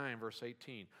 69, verse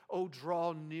 18, oh,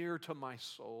 draw near to my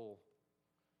soul.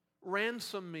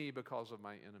 Ransom me because of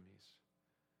my enemies.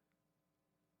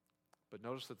 But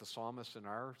notice that the psalmist in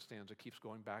our stanza keeps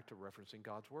going back to referencing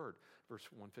God's word. Verse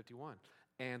 151,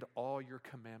 and all your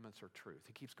commandments are truth.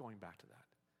 He keeps going back to that.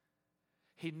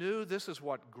 He knew this is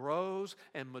what grows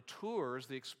and matures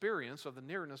the experience of the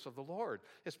nearness of the Lord.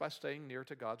 It's by staying near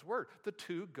to God's word. The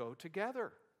two go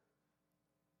together.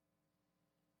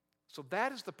 So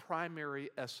that is the primary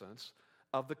essence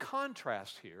of the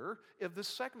contrast here of this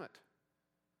segment.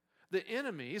 The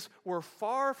enemies were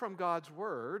far from God's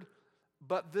word,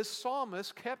 but this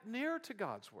psalmist kept near to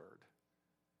God's word.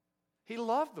 He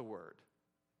loved the word.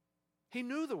 He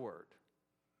knew the word.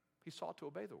 He sought to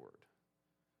obey the word.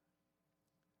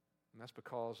 And that's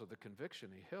because of the conviction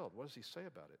he held. What does he say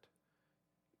about it?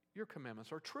 Your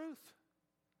commandments are truth.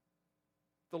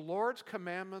 The Lord's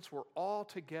commandments were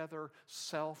altogether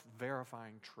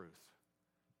self-verifying truth.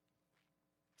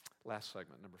 Last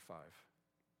segment, number 5.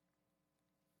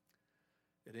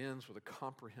 It ends with a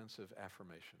comprehensive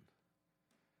affirmation.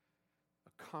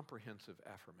 A comprehensive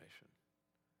affirmation.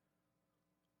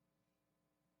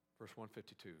 Verse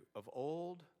 152, of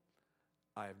old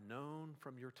I have known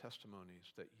from your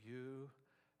testimonies that you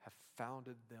have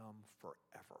founded them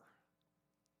forever.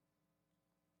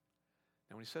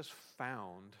 Now when he says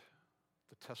found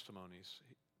the testimonies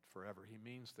forever, he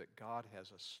means that God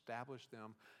has established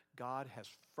them. God has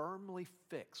firmly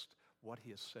fixed what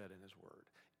he has said in his word.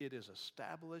 It is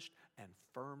established and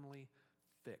firmly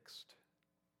fixed.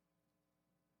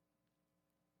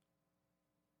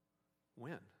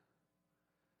 When?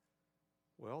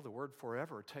 Well, the word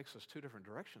forever takes us two different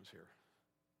directions here.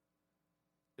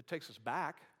 It takes us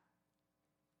back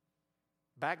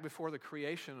before the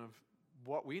creation of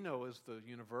what we know as the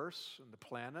universe and the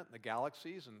planet and the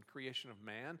galaxies and creation of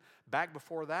man. Back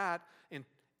before that, in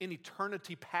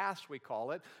eternity past, we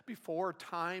call it, before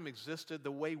time existed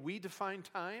the way we define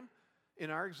time in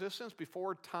our existence,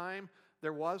 before time,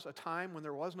 there was a time when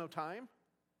there was no time,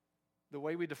 the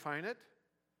way we define it.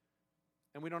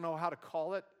 And we don't know how to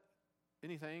call it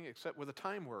anything except with a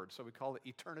time word, so we call it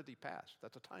eternity past.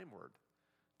 That's a time word.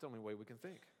 It's the only way we can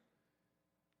think.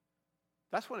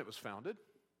 That's when it was founded.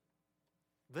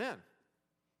 Then.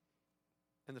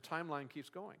 And the timeline keeps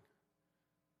going.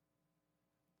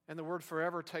 And the word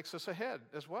forever takes us ahead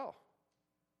as well.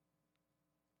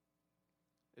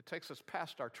 It takes us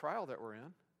past our trial that we're in.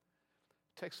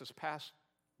 It takes us past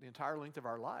the entire length of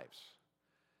our lives.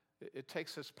 It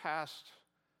takes us past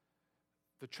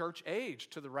the church age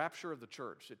to the rapture of the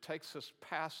church. It takes us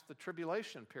past the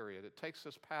tribulation period. It takes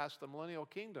us past the millennial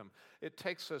kingdom. It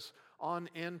takes us on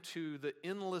into the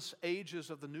endless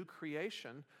ages of the new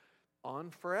creation,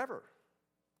 on forever.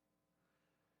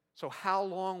 So how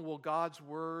long will God's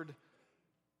word,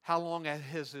 how long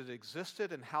has it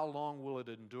existed, and how long will it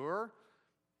endure?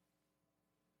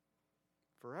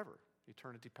 Forever.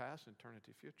 Eternity past,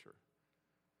 eternity future.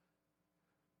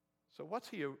 So what's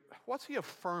he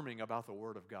affirming about the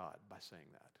Word of God by saying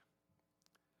that?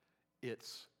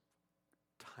 It's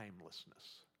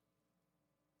timelessness.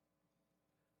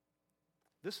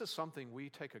 This is something we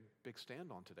take a big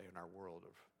stand on today in our world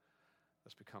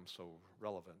that's become so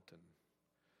relevant and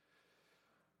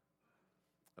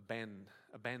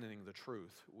abandoning the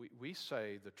truth. We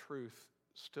say the truth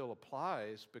still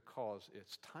applies because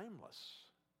it's timeless.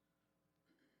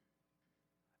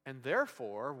 And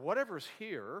therefore, whatever's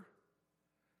here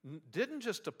didn't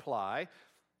just apply.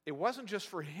 It wasn't just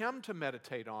for him to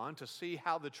meditate on, to see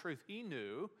how the truth he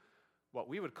knew, what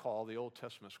we would call the Old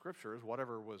Testament scriptures,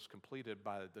 whatever was completed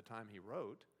by the time he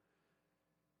wrote.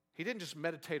 He didn't just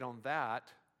meditate on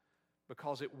that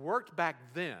because it worked back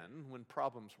then when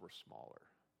problems were smaller.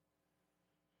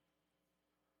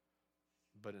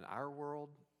 But in our world,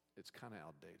 it's kind of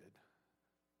outdated.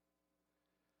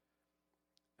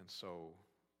 And so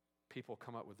people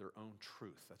come up with their own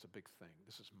truth. That's a big thing.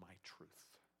 This is my truth.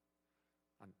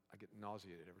 I get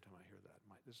nauseated every time I hear that.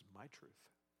 This is my truth.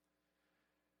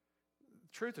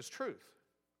 Truth is truth.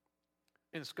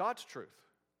 And it's God's truth.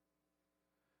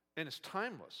 And it's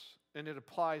timeless. And it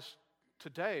applies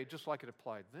today just like it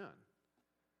applied then.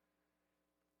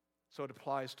 So it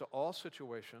applies to all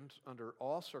situations, under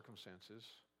all circumstances,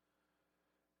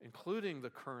 including the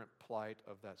current plight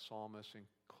of that psalmist,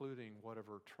 including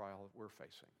whatever trial we're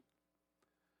facing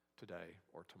today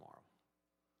or tomorrow.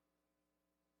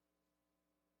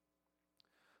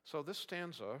 So this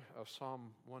stanza of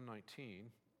Psalm 119,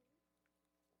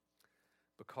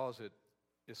 because it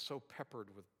is so peppered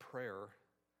with prayer,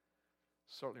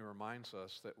 certainly reminds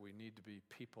us that we need to be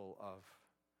people of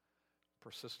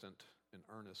persistent and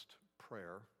earnest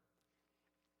prayer,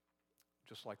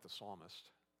 just like the psalmist.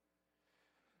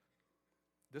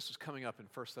 This is coming up in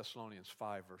 1 Thessalonians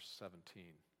 5, verse 17.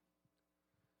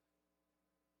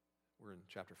 We're in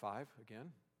chapter 5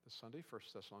 again this Sunday, 1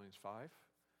 Thessalonians 5.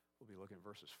 We'll be looking at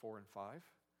verses 4 and 5.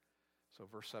 So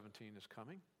verse 17 is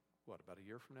coming. What, about a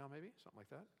year from now maybe? Something like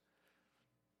that.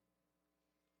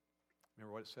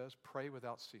 Remember what it says? Pray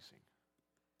without ceasing.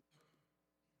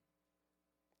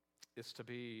 It's to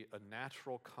be a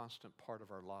natural, constant part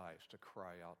of our lives to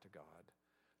cry out to God,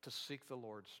 to seek the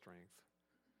Lord's strength,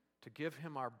 to give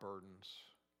Him our burdens.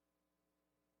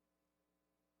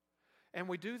 And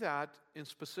we do that in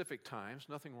specific times.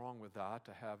 Nothing wrong with that,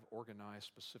 to have organized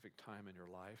specific time in your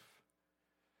life.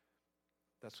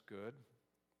 That's good.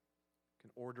 You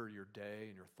can order your day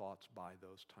and your thoughts by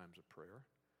those times of prayer.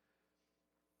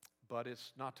 But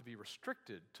it's not to be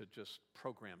restricted to just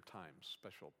program times,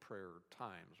 special prayer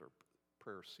times or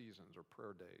prayer seasons or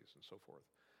prayer days and so forth.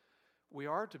 We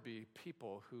are to be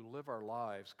people who live our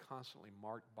lives constantly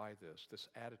marked by this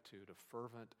attitude of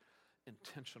fervent,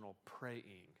 intentional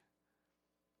praying.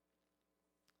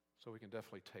 So we can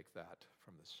definitely take that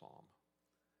from this psalm,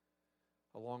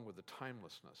 along with the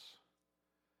timelessness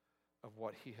of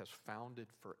what He has founded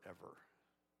forever.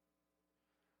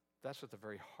 That's at the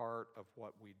very heart of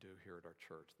what we do here at our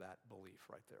church, that belief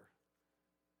right there.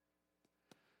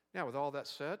 Now, with all that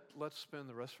said, let's spend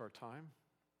the rest of our time,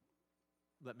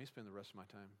 let me spend the rest of my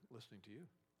time listening to you,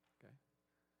 okay?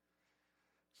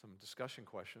 Some discussion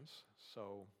questions.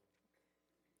 So,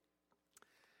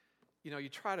 you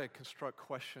try to construct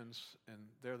questions, and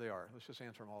there they are. Let's just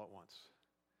answer them all at once.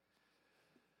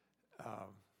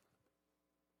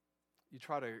 You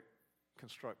try to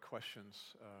construct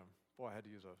questions. Boy, I had to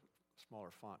use a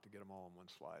smaller font to get them all on one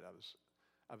slide. I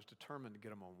was determined to get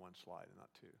them on one slide and not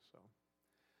two. So,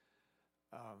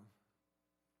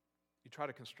 you try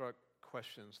to construct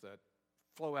questions that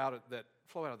flow out of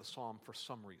the psalm for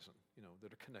some reason.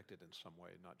 That are connected in some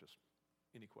way, not just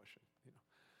any question.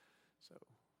 So,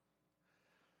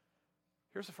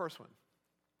 here's the first one.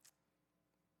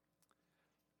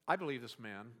 I believe this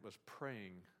man was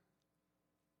praying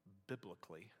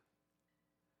biblically.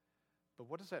 But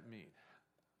what does that mean?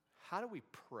 How do we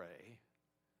pray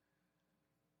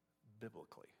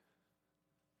biblically?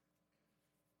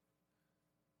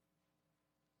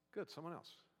 Good, someone else.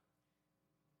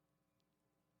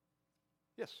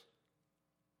 Yes?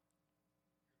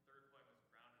 Your third point was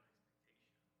grounded in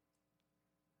expectation.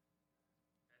 That's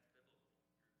biblical. You're praying in accordance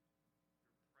with the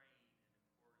truth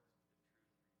revealed, so you would know this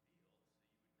is God's character.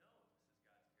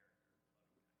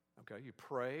 Okay, you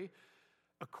pray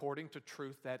according to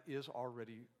truth that is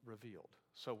already revealed.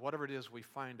 So whatever it is we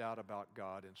find out about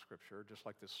God in Scripture, just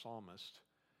like this psalmist,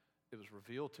 it was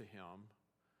revealed to him.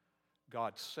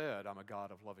 God said, I'm a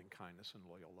God of loving kindness and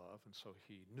loyal love, and so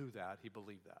he knew that, he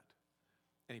believed that,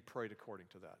 and he prayed according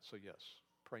to that. So yes,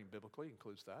 praying biblically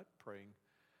includes that, praying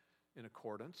in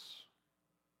accordance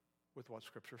with what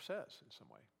Scripture says in some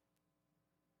way.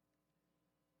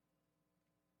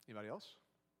 Anybody else?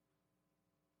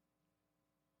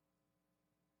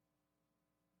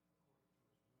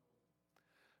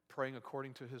 Praying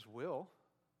according to His will,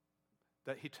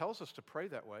 that He tells us to pray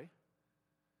that way.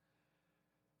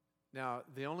 Now,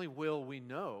 the only will we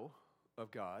know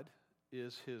of God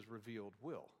is His revealed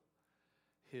will.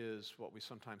 His, what we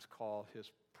sometimes call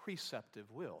His preceptive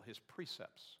will, His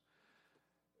precepts.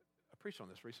 A preached on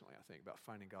this recently, I think, about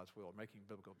finding God's will or making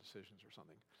biblical decisions or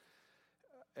something.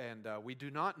 And we do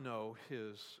not know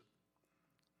His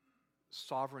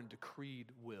sovereign decreed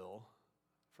will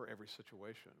for every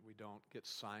situation. We don't get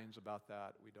signs about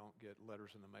that. We don't get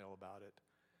letters in the mail about it.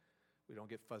 We don't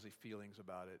get fuzzy feelings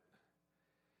about it.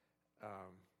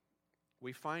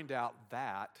 We find out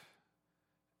that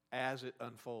as it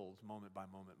unfolds moment by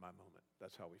moment by moment.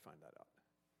 That's how we find that out.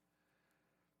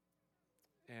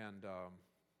 And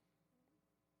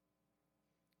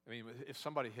I mean, if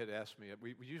somebody had asked me,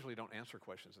 we usually don't answer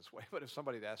questions this way, but if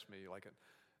somebody had asked me like a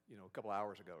couple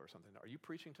hours ago or something, are you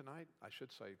preaching tonight? I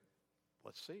should say,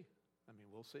 let's see. I mean,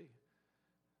 we'll see.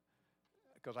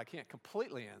 Because I can't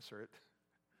completely answer it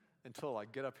until I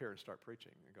get up here and start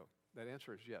preaching and go, that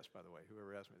answer is yes, by the way.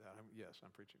 Whoever asked me that, yes,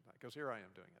 I'm preaching tonight. Because here I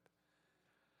am doing it.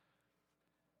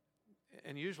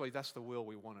 And usually that's the will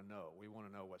we want to know. We want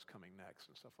to know what's coming next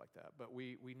and stuff like that. But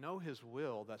we know His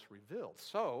will that's revealed.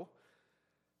 So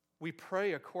we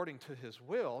pray according to His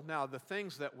will. Now, the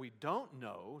things that we don't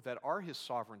know that are His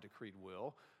sovereign decreed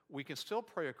will, we can still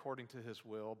pray according to His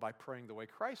will by praying the way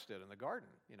Christ did in the garden.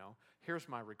 Here's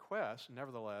my request.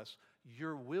 Nevertheless,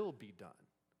 your will be done.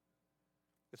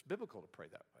 It's biblical to pray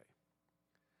that way.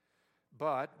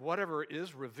 But whatever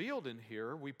is revealed in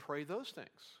here, we pray those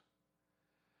things.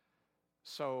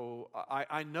 So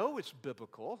I know it's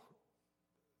biblical.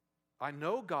 I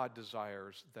know God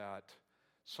desires that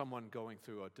someone going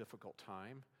through a difficult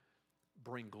time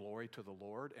bring glory to the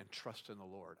Lord and trust in the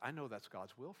Lord. I know that's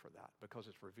God's will for that because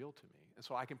it's revealed to me. And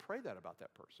so I can pray that about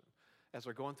that person as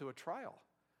they're going through a trial.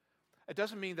 It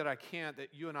doesn't mean that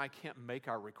you and I can't make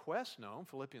our requests known.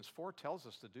 Philippians 4 tells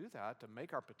us to do that, to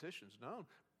make our petitions known.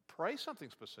 Pray something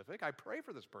specific. I pray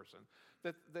for this person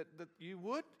that you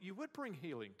would bring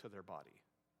healing to their body.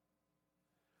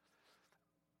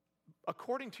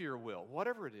 According to your will,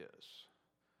 whatever it is.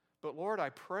 But Lord, I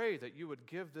pray that you would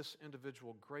give this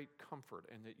individual great comfort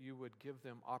and that you would give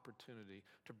them opportunity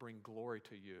to bring glory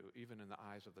to you, even in the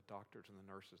eyes of the doctors and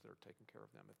the nurses that are taking care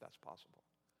of them, if that's possible.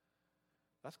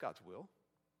 That's God's will.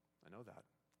 I know that.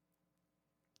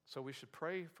 So we should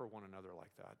pray for one another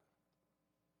like that.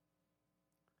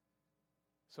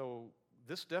 So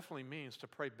this definitely means to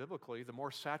pray biblically. The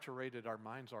more saturated our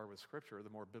minds are with Scripture, the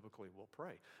more biblically we'll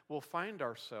pray. We'll find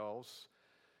ourselves,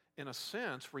 in a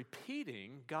sense,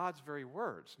 repeating God's very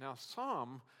words. Now,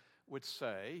 some would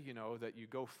say, that you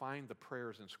go find the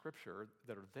prayers in Scripture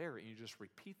that are there and you just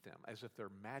repeat them as if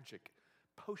they're magic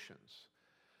potions.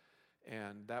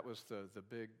 And that was the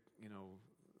big,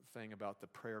 thing about the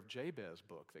Prayer of Jabez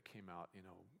book that came out,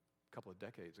 a couple of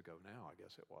decades ago now, I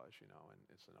guess it was, and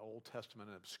it's an Old Testament,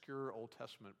 an obscure Old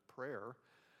Testament prayer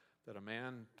that a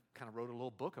man kind of wrote a little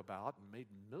book about and made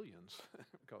millions,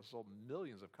 because sold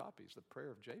millions of copies, the Prayer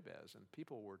of Jabez. And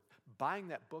people were buying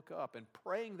that book up and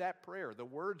praying that prayer, the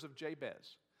words of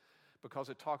Jabez, because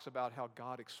it talks about how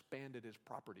God expanded his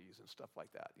properties and stuff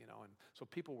like that, and so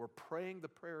people were praying the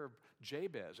prayer of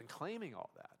Jabez and claiming all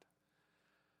that.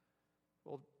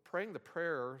 Well, praying the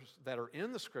prayers that are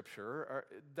in the Scripture,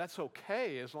 that's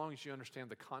okay as long as you understand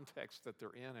the context that they're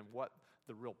in and what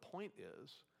the real point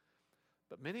is.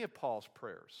 But many of Paul's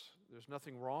prayers, there's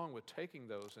nothing wrong with taking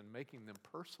those and making them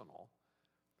personal.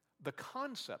 The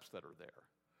concepts that are there.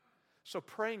 So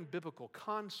praying biblical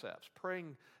concepts,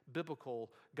 praying biblical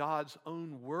God's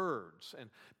own words, and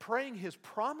praying His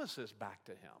promises back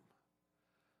to Him.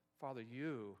 Father,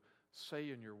 you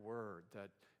say in your word that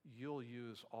you'll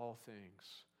use all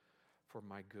things for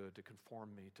my good to conform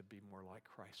me to be more like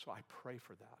Christ. So I pray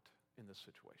for that in this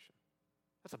situation.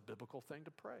 That's a biblical thing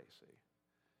to pray, see.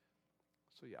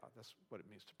 So yeah, that's what it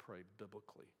means to pray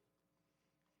biblically.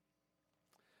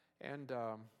 And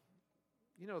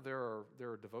there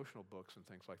are devotional books and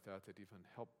things like that that even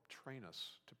help train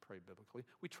us to pray biblically.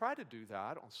 We try to do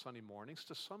that on Sunday mornings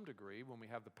to some degree when we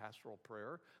have the pastoral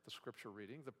prayer, the scripture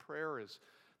reading.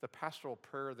 The pastoral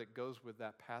prayer that goes with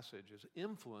that passage is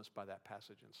influenced by that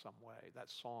passage in some way,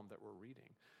 that psalm that we're reading.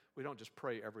 We don't just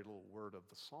pray every little word of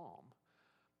the psalm.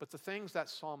 But the things that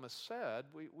psalmist said,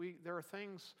 there are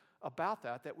things about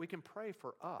that we can pray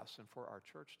for us and for our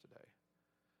church today.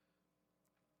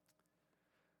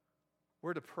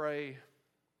 We're to pray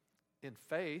in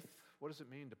faith. What does it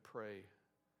mean to pray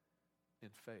in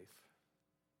faith?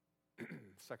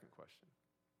 Second question.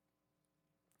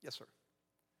 Yes, sir.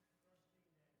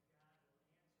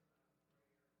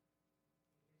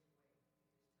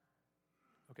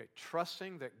 Okay,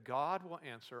 trusting that God will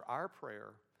answer our prayer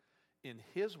in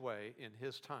His way, in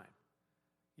His time.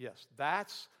 Yes,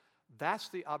 that's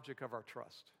the object of our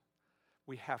trust.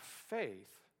 We have faith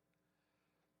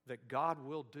that God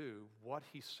will do what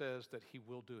he says that he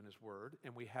will do in his word,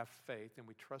 and we have faith and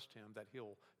we trust him that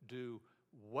he'll do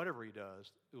whatever he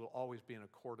does. It will always be in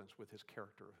accordance with his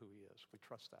character of who he is. We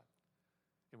trust that,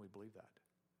 and we believe that.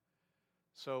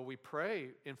 So we pray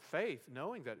in faith,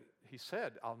 knowing that he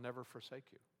said, I'll never forsake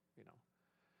you,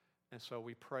 And so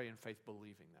we pray in faith,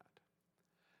 believing that.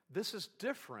 This is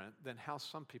different than how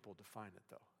some people define it,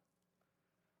 though.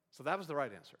 So that was the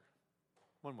right answer.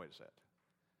 One way to say it.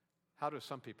 How do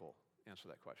some people answer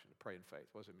that question, to pray in faith?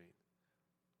 What does it mean?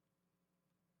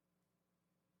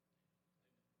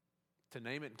 To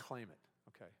name it and claim it.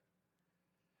 Okay.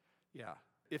 Yeah.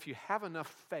 If you have enough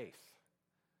faith,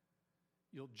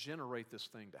 you'll generate this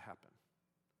thing to happen.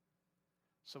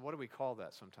 So what do we call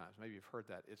that sometimes? Maybe you've heard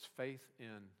that. It's faith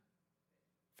in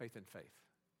faith.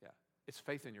 Yeah. It's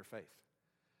faith in your faith.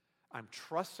 I'm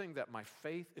trusting that my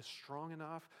faith is strong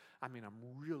enough. I'm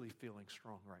really feeling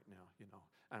strong right now,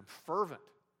 I'm fervent.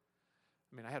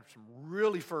 I had some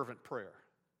really fervent prayer,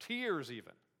 tears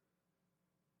even.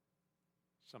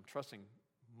 So I'm trusting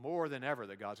more than ever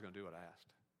that God's going to do what I asked.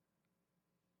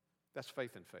 That's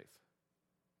faith in faith.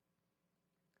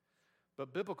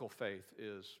 But biblical faith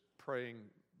is praying,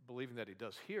 believing that he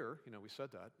does hear. We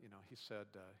said that. He said,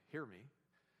 hear me.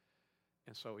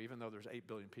 And so even though there's 8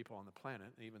 billion people on the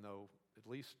planet, even though at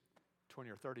least 20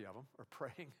 or 30 of them are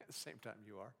praying at the same time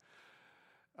you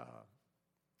are,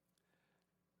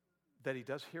 that he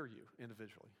does hear you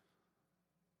individually.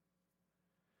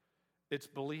 It's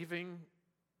believing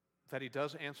that he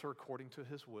does answer according to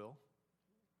his will.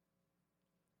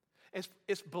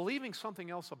 It's believing something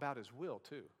else about his will,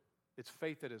 too. It's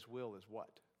faith that his will is what?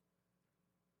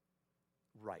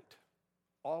 Right.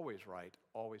 Always right,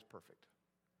 always perfect.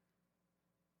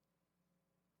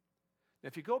 Now,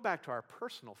 if you go back to our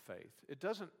personal faith,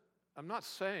 I'm not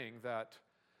saying that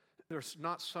there's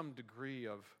not some degree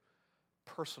of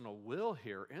personal will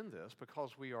here in this,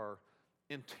 because we are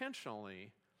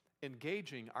intentionally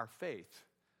engaging our faith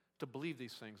to believe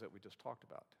these things that we just talked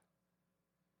about.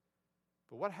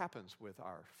 But what happens with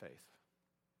our faith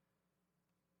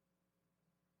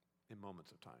in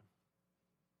moments of time?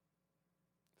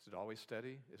 Is it always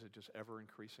steady? Is it just ever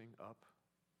increasing up?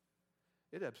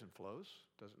 It ebbs and flows,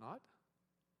 does it not?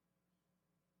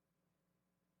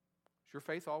 Is your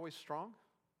faith always strong?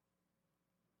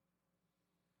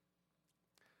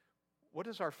 What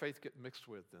does our faith get mixed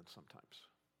with then sometimes?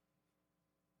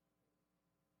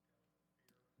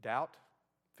 Doubt,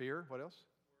 fear, what else?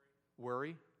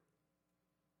 Worry,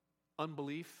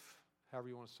 unbelief, however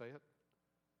you want to say it.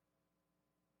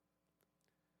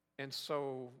 And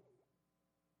so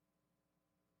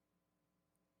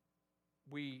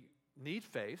we need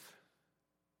faith.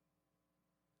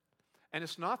 And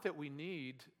it's not that we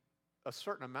need a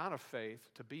certain amount of faith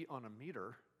to be on a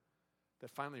meter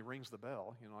that finally rings the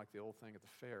bell, like the old thing at the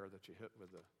fair that you hit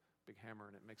with the big hammer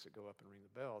and it makes it go up and ring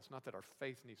the bell. It's not that our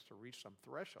faith needs to reach some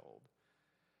threshold.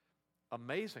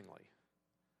 Amazingly,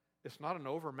 it's not an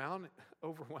overwhelming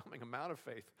amount of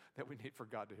faith that we need for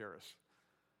God to hear us.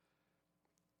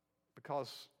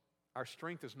 Because our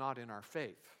strength is not in our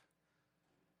faith.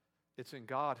 It's in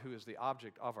God who is the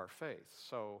object of our faith.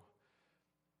 So,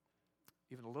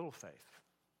 even a little faith,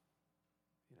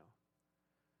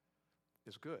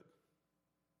 is good.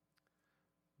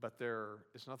 But there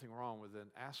is nothing wrong with then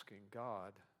asking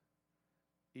God,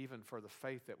 even for the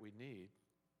faith that we need,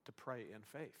 to pray in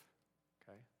faith.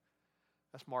 Okay?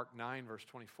 That's Mark 9, verse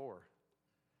 24.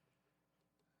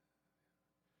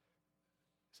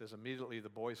 It says, immediately the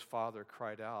boy's father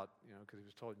cried out, because he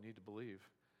was told, you need to believe.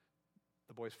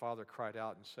 The boy's father cried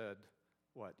out and said,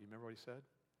 what? Do you remember what he said?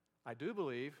 I do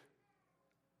believe,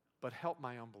 but help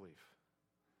my unbelief.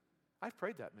 I've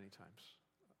prayed that many times.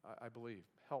 I believe.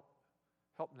 Help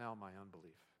now my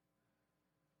unbelief.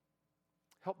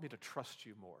 Help me to trust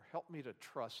you more. Help me to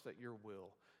trust that your will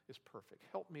is perfect.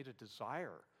 Help me to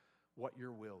desire what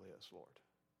your will is, Lord.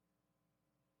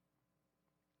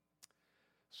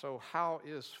 So how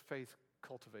is faith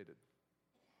cultivated?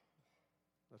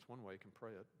 That's one way you can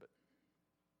pray it, but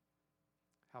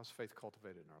how's faith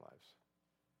cultivated in our lives?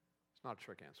 It's not a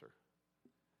trick answer.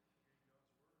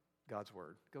 God's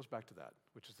Word. It goes back to that,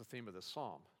 which is the theme of this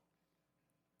psalm.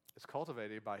 It's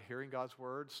cultivated by hearing God's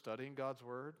Word, studying God's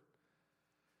Word,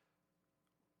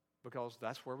 because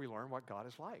that's where we learn what God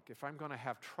is like. If I'm going to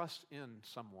have trust in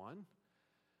someone,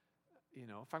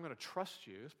 if I'm going to trust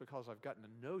you, it's because I've gotten to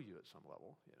know you at some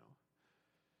level,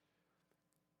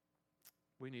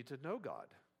 We need to know God.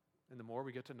 And the more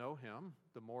we get to know Him,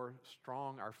 the more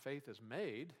strong our faith is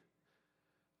made,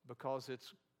 because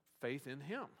it's faith in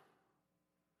Him.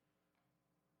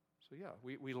 So yeah,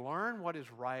 we learn what is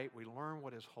right, we learn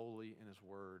what is holy in His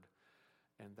Word,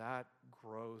 and that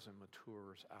grows and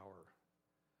matures our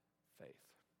faith.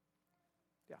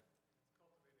 Yeah.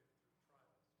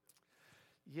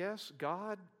 Yes,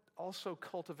 God also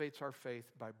cultivates our faith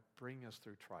by bringing us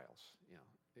through trials. You know,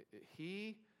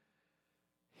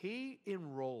 He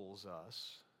enrolls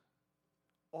us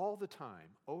all the time,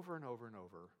 over and over and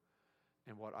over,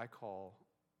 in what I call,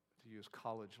 to use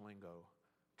college lingo,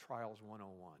 Trials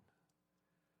 101.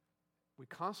 We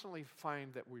constantly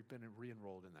find that we've been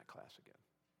re-enrolled in that class again.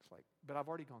 It's like, but I've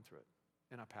already gone through it,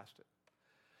 and I passed it.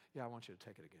 Yeah, I want you to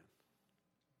take it again.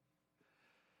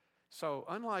 So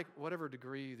unlike whatever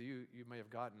degree that you may have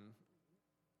gotten,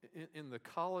 in the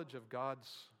college of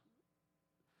God's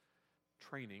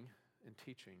training and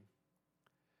teaching,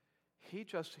 He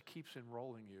just keeps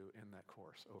enrolling you in that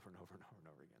course over and over and over and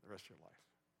over again, the rest of your life.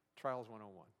 Trials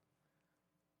 101.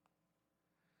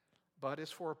 But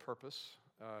it's for a purpose.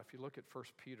 If you look at 1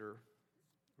 Peter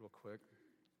real quick.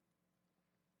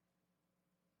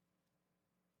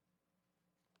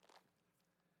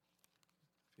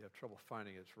 If you have trouble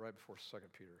finding it, it's right before 2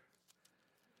 Peter.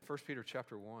 1 Peter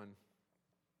chapter 1.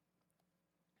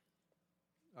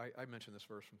 I mention this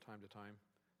verse from time to time,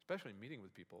 especially in meeting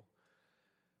with people.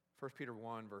 1 Peter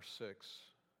 1, verse 6.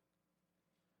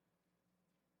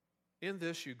 In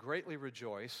this you greatly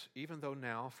rejoice, even though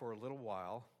now, for a little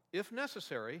while, if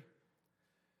necessary,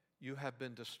 you have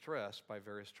been distressed by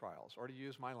various trials. Or to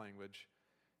use my language,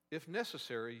 if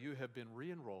necessary, you have been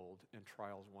re-enrolled in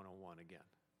Trials 101 again.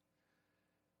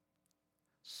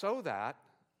 So that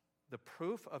the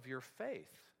proof of your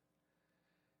faith,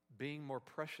 being more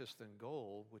precious than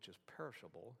gold, which is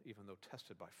perishable, even though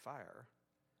tested by fire,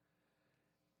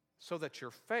 so that your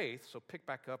faith, so pick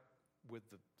back up with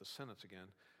the sentence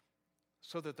again,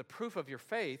 so that the proof of your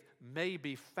faith may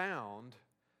be found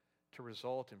to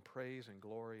result in praise and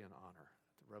glory and honor,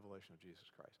 the revelation of Jesus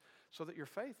Christ. So that your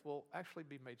faith will actually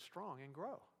be made strong and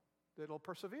grow, that it'll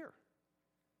persevere.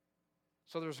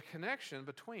 So there's a connection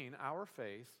between our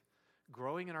faith,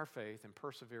 growing in our faith, and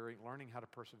persevering, learning how to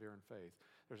persevere in faith.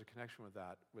 There's a connection with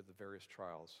that, with the various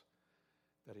trials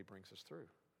that He brings us through.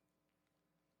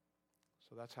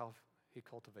 So that's how He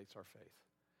cultivates our faith.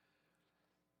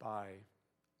 By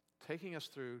taking us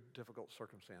through difficult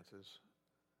circumstances,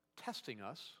 testing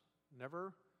us,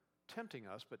 never tempting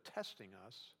us, but testing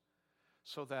us,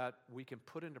 so that we can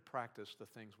put into practice the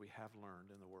things we have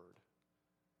learned in the Word.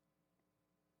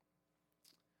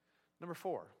 Number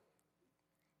 4,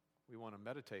 we want to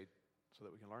meditate so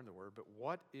that we can learn the Word, but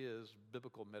what is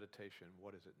biblical meditation?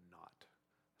 What is it not?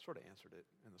 I sort of answered it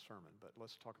in the sermon, but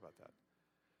let's talk about that.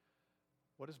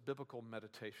 What is biblical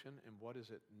meditation and what is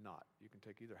it not? You can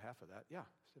take either half of that. Yeah,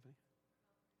 Stephanie?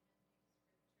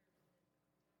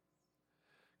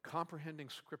 Comprehending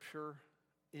Scripture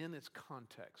in its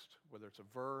context, whether it's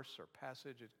a verse or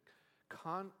passage,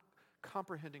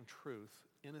 comprehending truth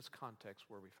in its context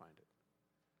where we find it.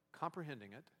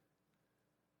 Comprehending it.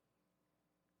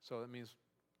 So that means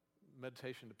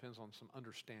meditation depends on some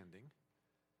understanding.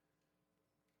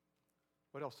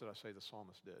 What else did I say the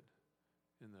psalmist did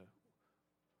in the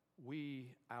wee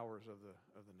hours of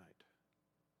the night?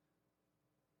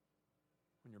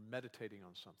 When you're meditating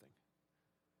on something.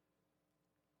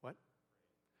 What?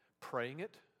 Praying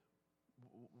it.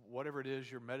 Whatever it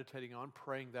is you're meditating on,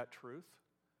 praying that truth.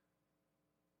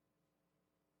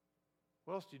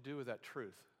 What else do you do with that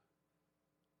truth?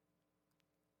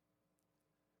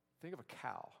 Think of a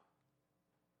cow.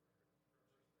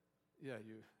 Yeah,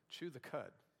 you chew the cud.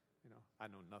 You know, I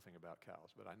know nothing about cows,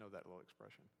 but I know that little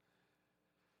expression.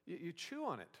 You chew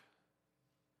on it.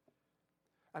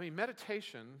 I mean,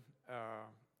 meditation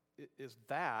is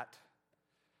that.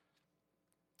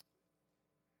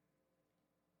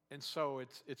 And so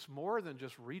it's more than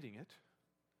just reading it.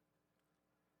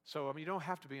 So, I mean, you don't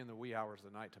have to be in the wee hours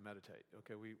of the night to meditate.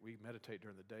 Okay, we meditate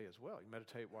during the day as well. You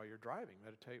meditate while you're driving.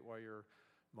 Meditate while you're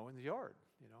mowing the yard,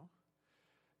 you know.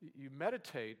 You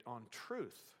meditate on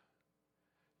truth.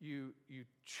 You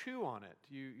chew on it.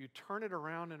 You turn it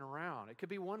around and around. It could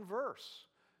be one verse.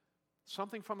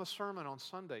 Something from a sermon on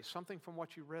Sunday. Something from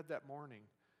what you read that morning.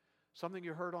 Something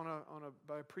you heard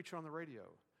by a preacher on the radio.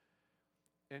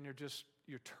 And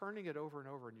you're turning it over and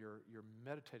over, and you're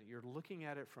meditating. You're looking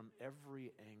at it from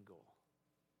every angle.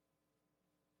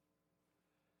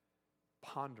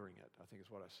 Pondering it, I think is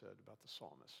what I said about the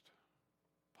psalmist.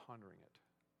 Pondering it.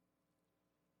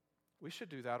 We should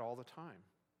do that all the time.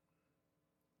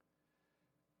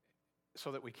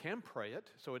 So that we can pray it,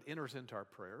 so it enters into our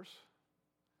prayers.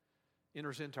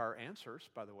 Enters into our answers,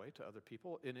 by the way, to other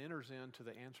people. It enters into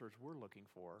the answers we're looking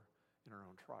for in our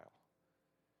own trial.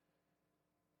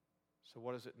 So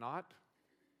what is it not?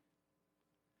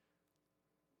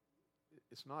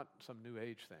 It's not some new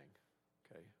age thing,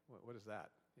 okay? What is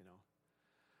that,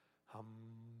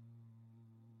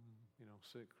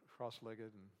 sit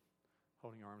cross-legged and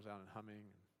holding your arms out and humming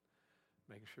and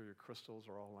making sure your crystals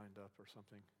are all lined up or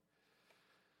something.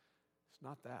 It's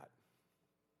not that.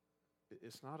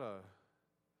 It's not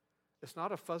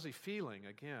a fuzzy feeling,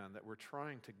 again, that we're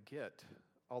trying to get,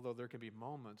 although there can be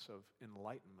moments of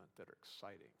enlightenment that are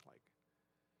exciting, like,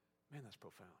 man, that's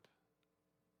profound.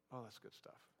 Oh, that's good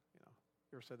stuff,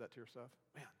 You ever said that to yourself?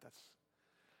 Man, that's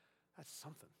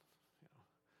something,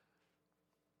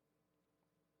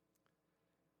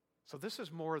 So this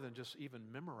is more than just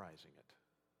even memorizing it.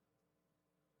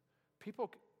 People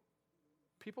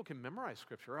can memorize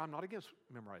Scripture. I'm not against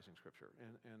memorizing Scripture,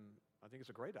 and I think it's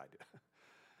a great idea.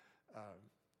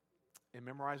 And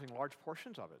memorizing large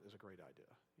portions of it is a great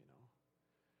idea,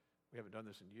 We haven't done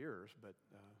this in years, but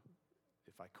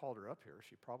if I called her up here,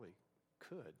 she probably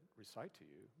could recite to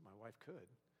you. My wife could.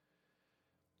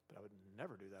 But I would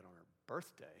never do that on her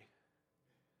birthday.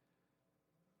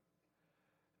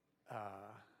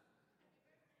 I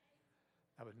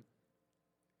would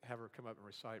have her come up and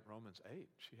recite Romans 8.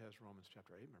 She has Romans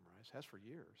chapter 8 memorized, has for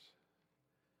years.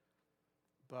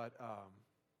 But,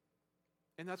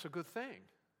 and that's a good thing.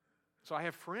 So I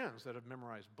have friends that have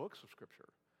memorized books of Scripture.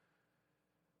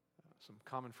 Some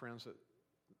common friends that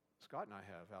Scott and I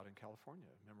have out in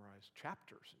California memorize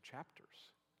chapters and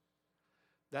chapters.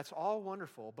 That's all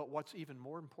wonderful, but what's even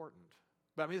more important?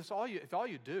 But I mean, if all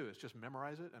you do is just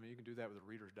memorize it, you can do that with a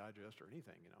Reader's Digest or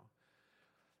anything,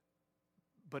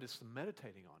 But it's the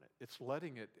meditating on it. It's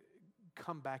letting it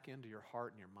come back into your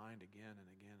heart and your mind again and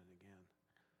again and again.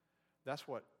 That's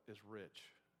what is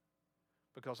rich.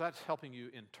 Because that's helping you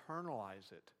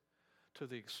internalize it to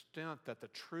the extent that the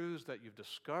truths that you've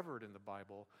discovered in the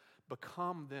Bible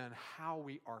become then how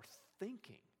we are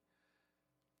thinking.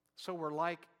 So we're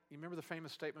like, you remember the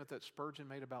famous statement that Spurgeon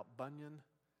made about Bunyan?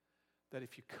 That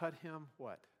if you cut him,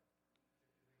 what?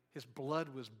 His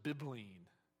blood was bibline.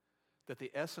 That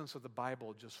the essence of the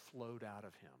Bible just flowed out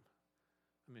of him.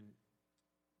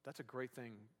 That's a great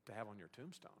thing to have on your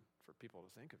tombstone for people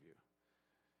to think of you.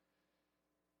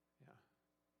 Yeah.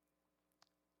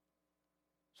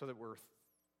 So that we're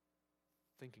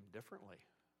thinking differently.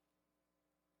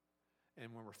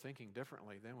 And when we're thinking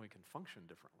differently, then we can function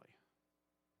differently.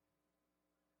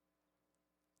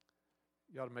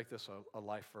 You ought to make this a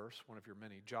life verse, one of your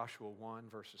many. Joshua 1,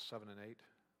 verses 7 and 8,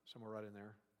 somewhere right in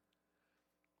there.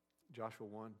 Joshua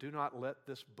 1, do not let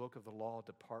this book of the law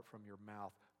depart from your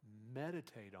mouth.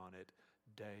 Meditate on it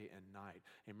day and night.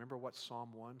 And remember what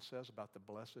Psalm 1 says about the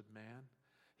blessed man?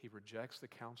 He rejects the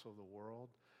counsel of the world,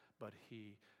 but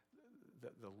the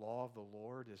law of the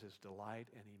Lord is his delight,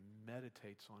 and he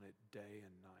meditates on it day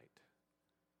and night.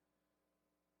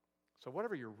 So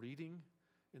whatever you're reading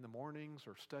in the mornings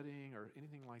or studying or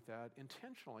anything like that,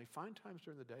 intentionally find times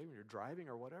during the day when you're driving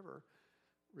or whatever,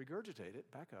 regurgitate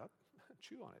it, back up,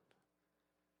 chew on it.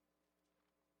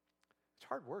 It's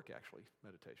hard work, actually,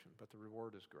 meditation, but the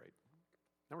reward is great.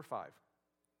 Number 5.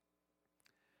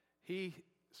 He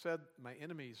said, my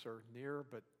enemies are near,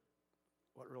 but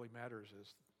what really matters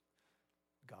is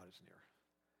God is near.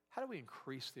 How do we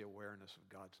increase the awareness of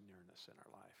God's nearness in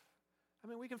our life?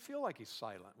 We can feel like he's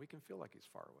silent. We can feel like he's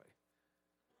far away.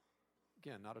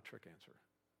 Again, not a trick answer,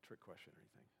 trick question or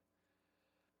anything.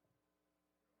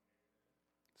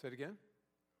 Say it again.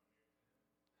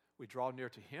 We draw near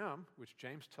to him, which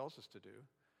James tells us to do,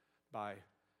 by,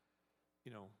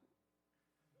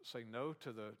 saying no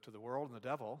to the world and the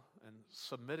devil and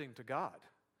submitting to God.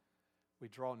 We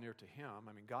draw near to him.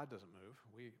 God doesn't move.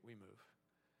 We move.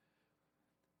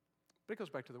 But it goes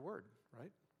back to the word,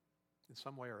 right? In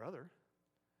some way or other.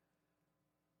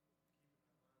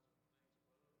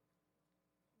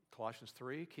 Colossians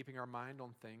 3, keeping our mind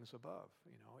on things above.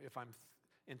 If I'm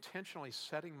intentionally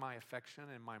setting my affection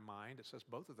and my mind, it says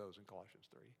both of those in Colossians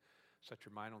 3. Set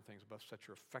your mind on things above, set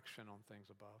your affection on things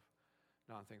above,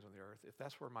 not on things on the earth. If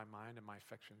that's where my mind and my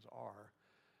affections are,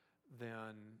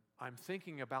 then I'm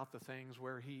thinking about the things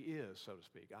where he is, so to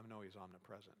speak. I know he's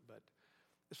omnipresent, but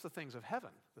it's the things of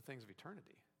heaven, the things of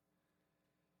eternity.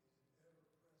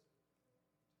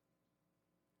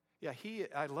 Yeah,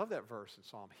 I love that verse in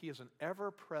Psalm. He is an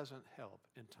ever-present help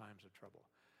in times of trouble.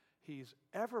 He's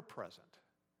ever-present,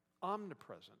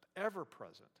 omnipresent,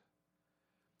 ever-present.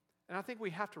 And I think we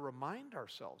have to remind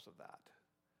ourselves of that.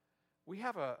 We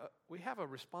have a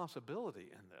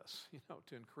responsibility in this,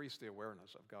 to increase the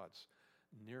awareness of God's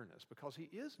nearness, because he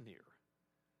is near.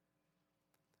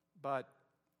 But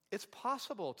it's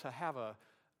possible to have a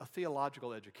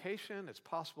theological education. It's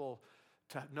possible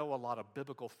to know a lot of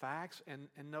biblical facts and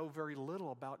know very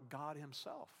little about God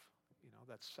himself.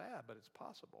 That's sad, but it's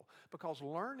possible. Because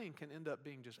learning can end up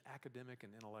being just academic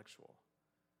and intellectual.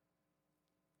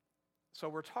 So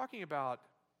we're talking about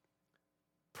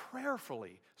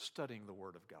prayerfully studying the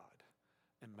Word of God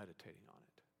and meditating on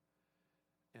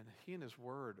it. And He and His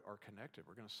Word are connected.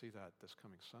 We're going to see that this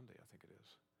coming Sunday, I think it is.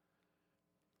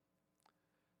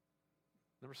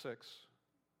 Number 6,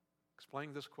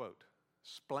 explain this quote.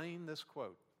 Explain this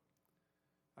quote.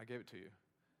 I gave it to you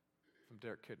from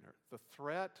Derek Kidner. The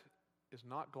threat is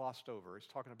not glossed over. He's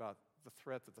talking about the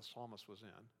threat that the psalmist was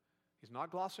in. He's not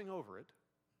glossing over it.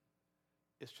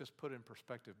 It's just put in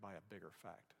perspective by a bigger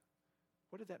fact.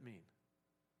 What did that mean?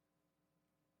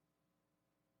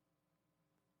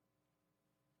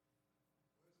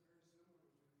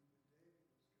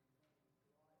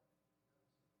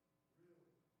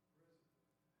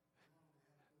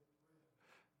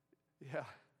 Yeah.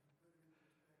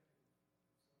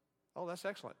 Oh, that's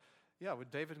excellent. Yeah, with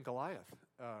David and Goliath.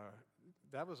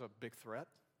 That was a big threat,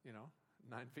 9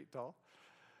 feet tall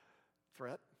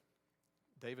threat.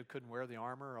 David couldn't wear the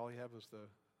armor. All he had was the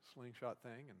slingshot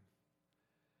thing.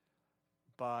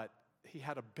 But he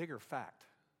had a bigger fact,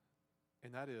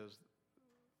 and that is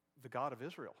the God of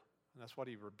Israel. And that's what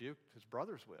he rebuked his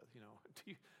brothers with.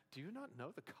 Do you not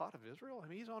know the God of Israel? I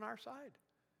mean, he's on our side.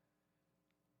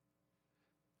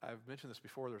 I've mentioned this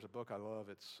before. There's a book I love.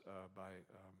 It's by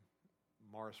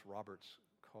Morris Roberts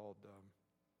called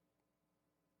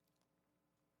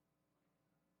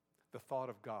The Thought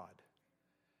of God.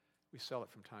 We sell it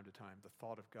from time to time, The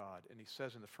Thought of God. And he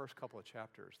says in the first couple of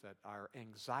chapters that our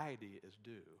anxiety is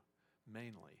due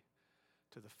mainly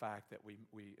to the fact that we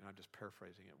and I'm just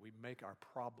paraphrasing it, we make our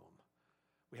problem,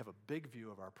 we have a big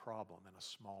view of our problem and a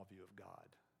small view of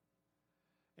God.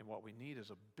 And what we need is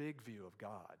a big view of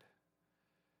God.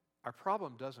 Our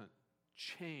problem doesn't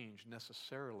change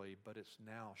necessarily, but it's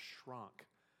now shrunk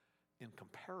in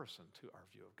comparison to our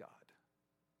view of God.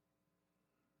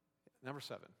 Number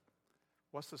 7,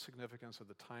 what's the significance of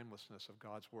the timelessness of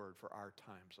God's Word for our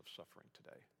times of suffering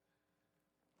today?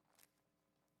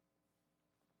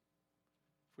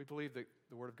 If we believe that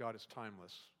the Word of God is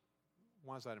timeless,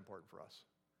 why is that important for us?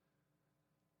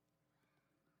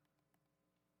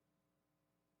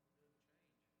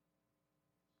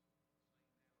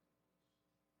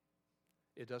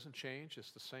 It doesn't change. It's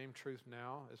the same truth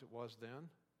now as it was then,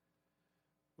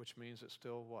 which means it's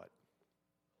still what?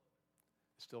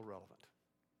 It's still relevant.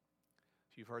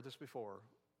 If you've heard this before,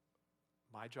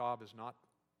 my job is not,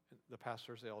 the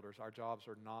pastors, the elders, our jobs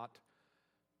are not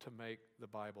to make the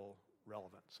Bible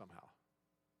relevant somehow.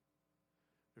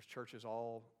 There's churches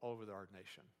all over our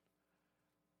nation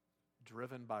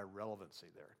driven by relevancy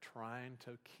there, trying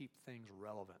to keep things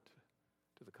relevant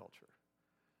to the culture.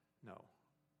 No.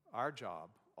 Our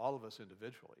job, all of us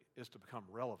individually, is to become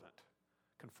relevant,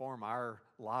 conform our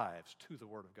lives to the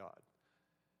Word of God.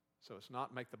 So it's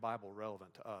not make the Bible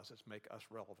relevant to us, it's make us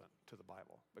relevant to the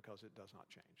Bible, because it does not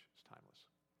change. It's timeless.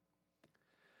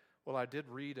 Well, I did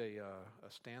read a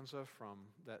stanza from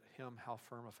that hymn, How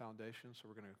Firm a Foundation, so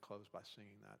we're going to close by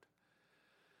singing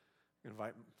that.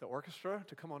 Invite the orchestra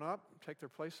to come on up, take their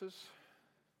places.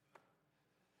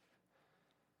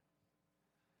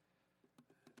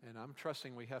 And I'm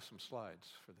trusting we have some slides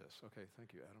for this. Okay,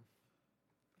 thank you, Adam.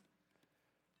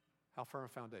 How Firm a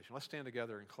Foundation. Let's stand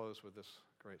together and close with this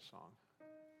great song.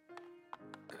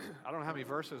 I don't know how many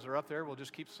verses are up there. We'll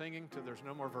just keep singing till there's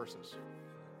no more verses.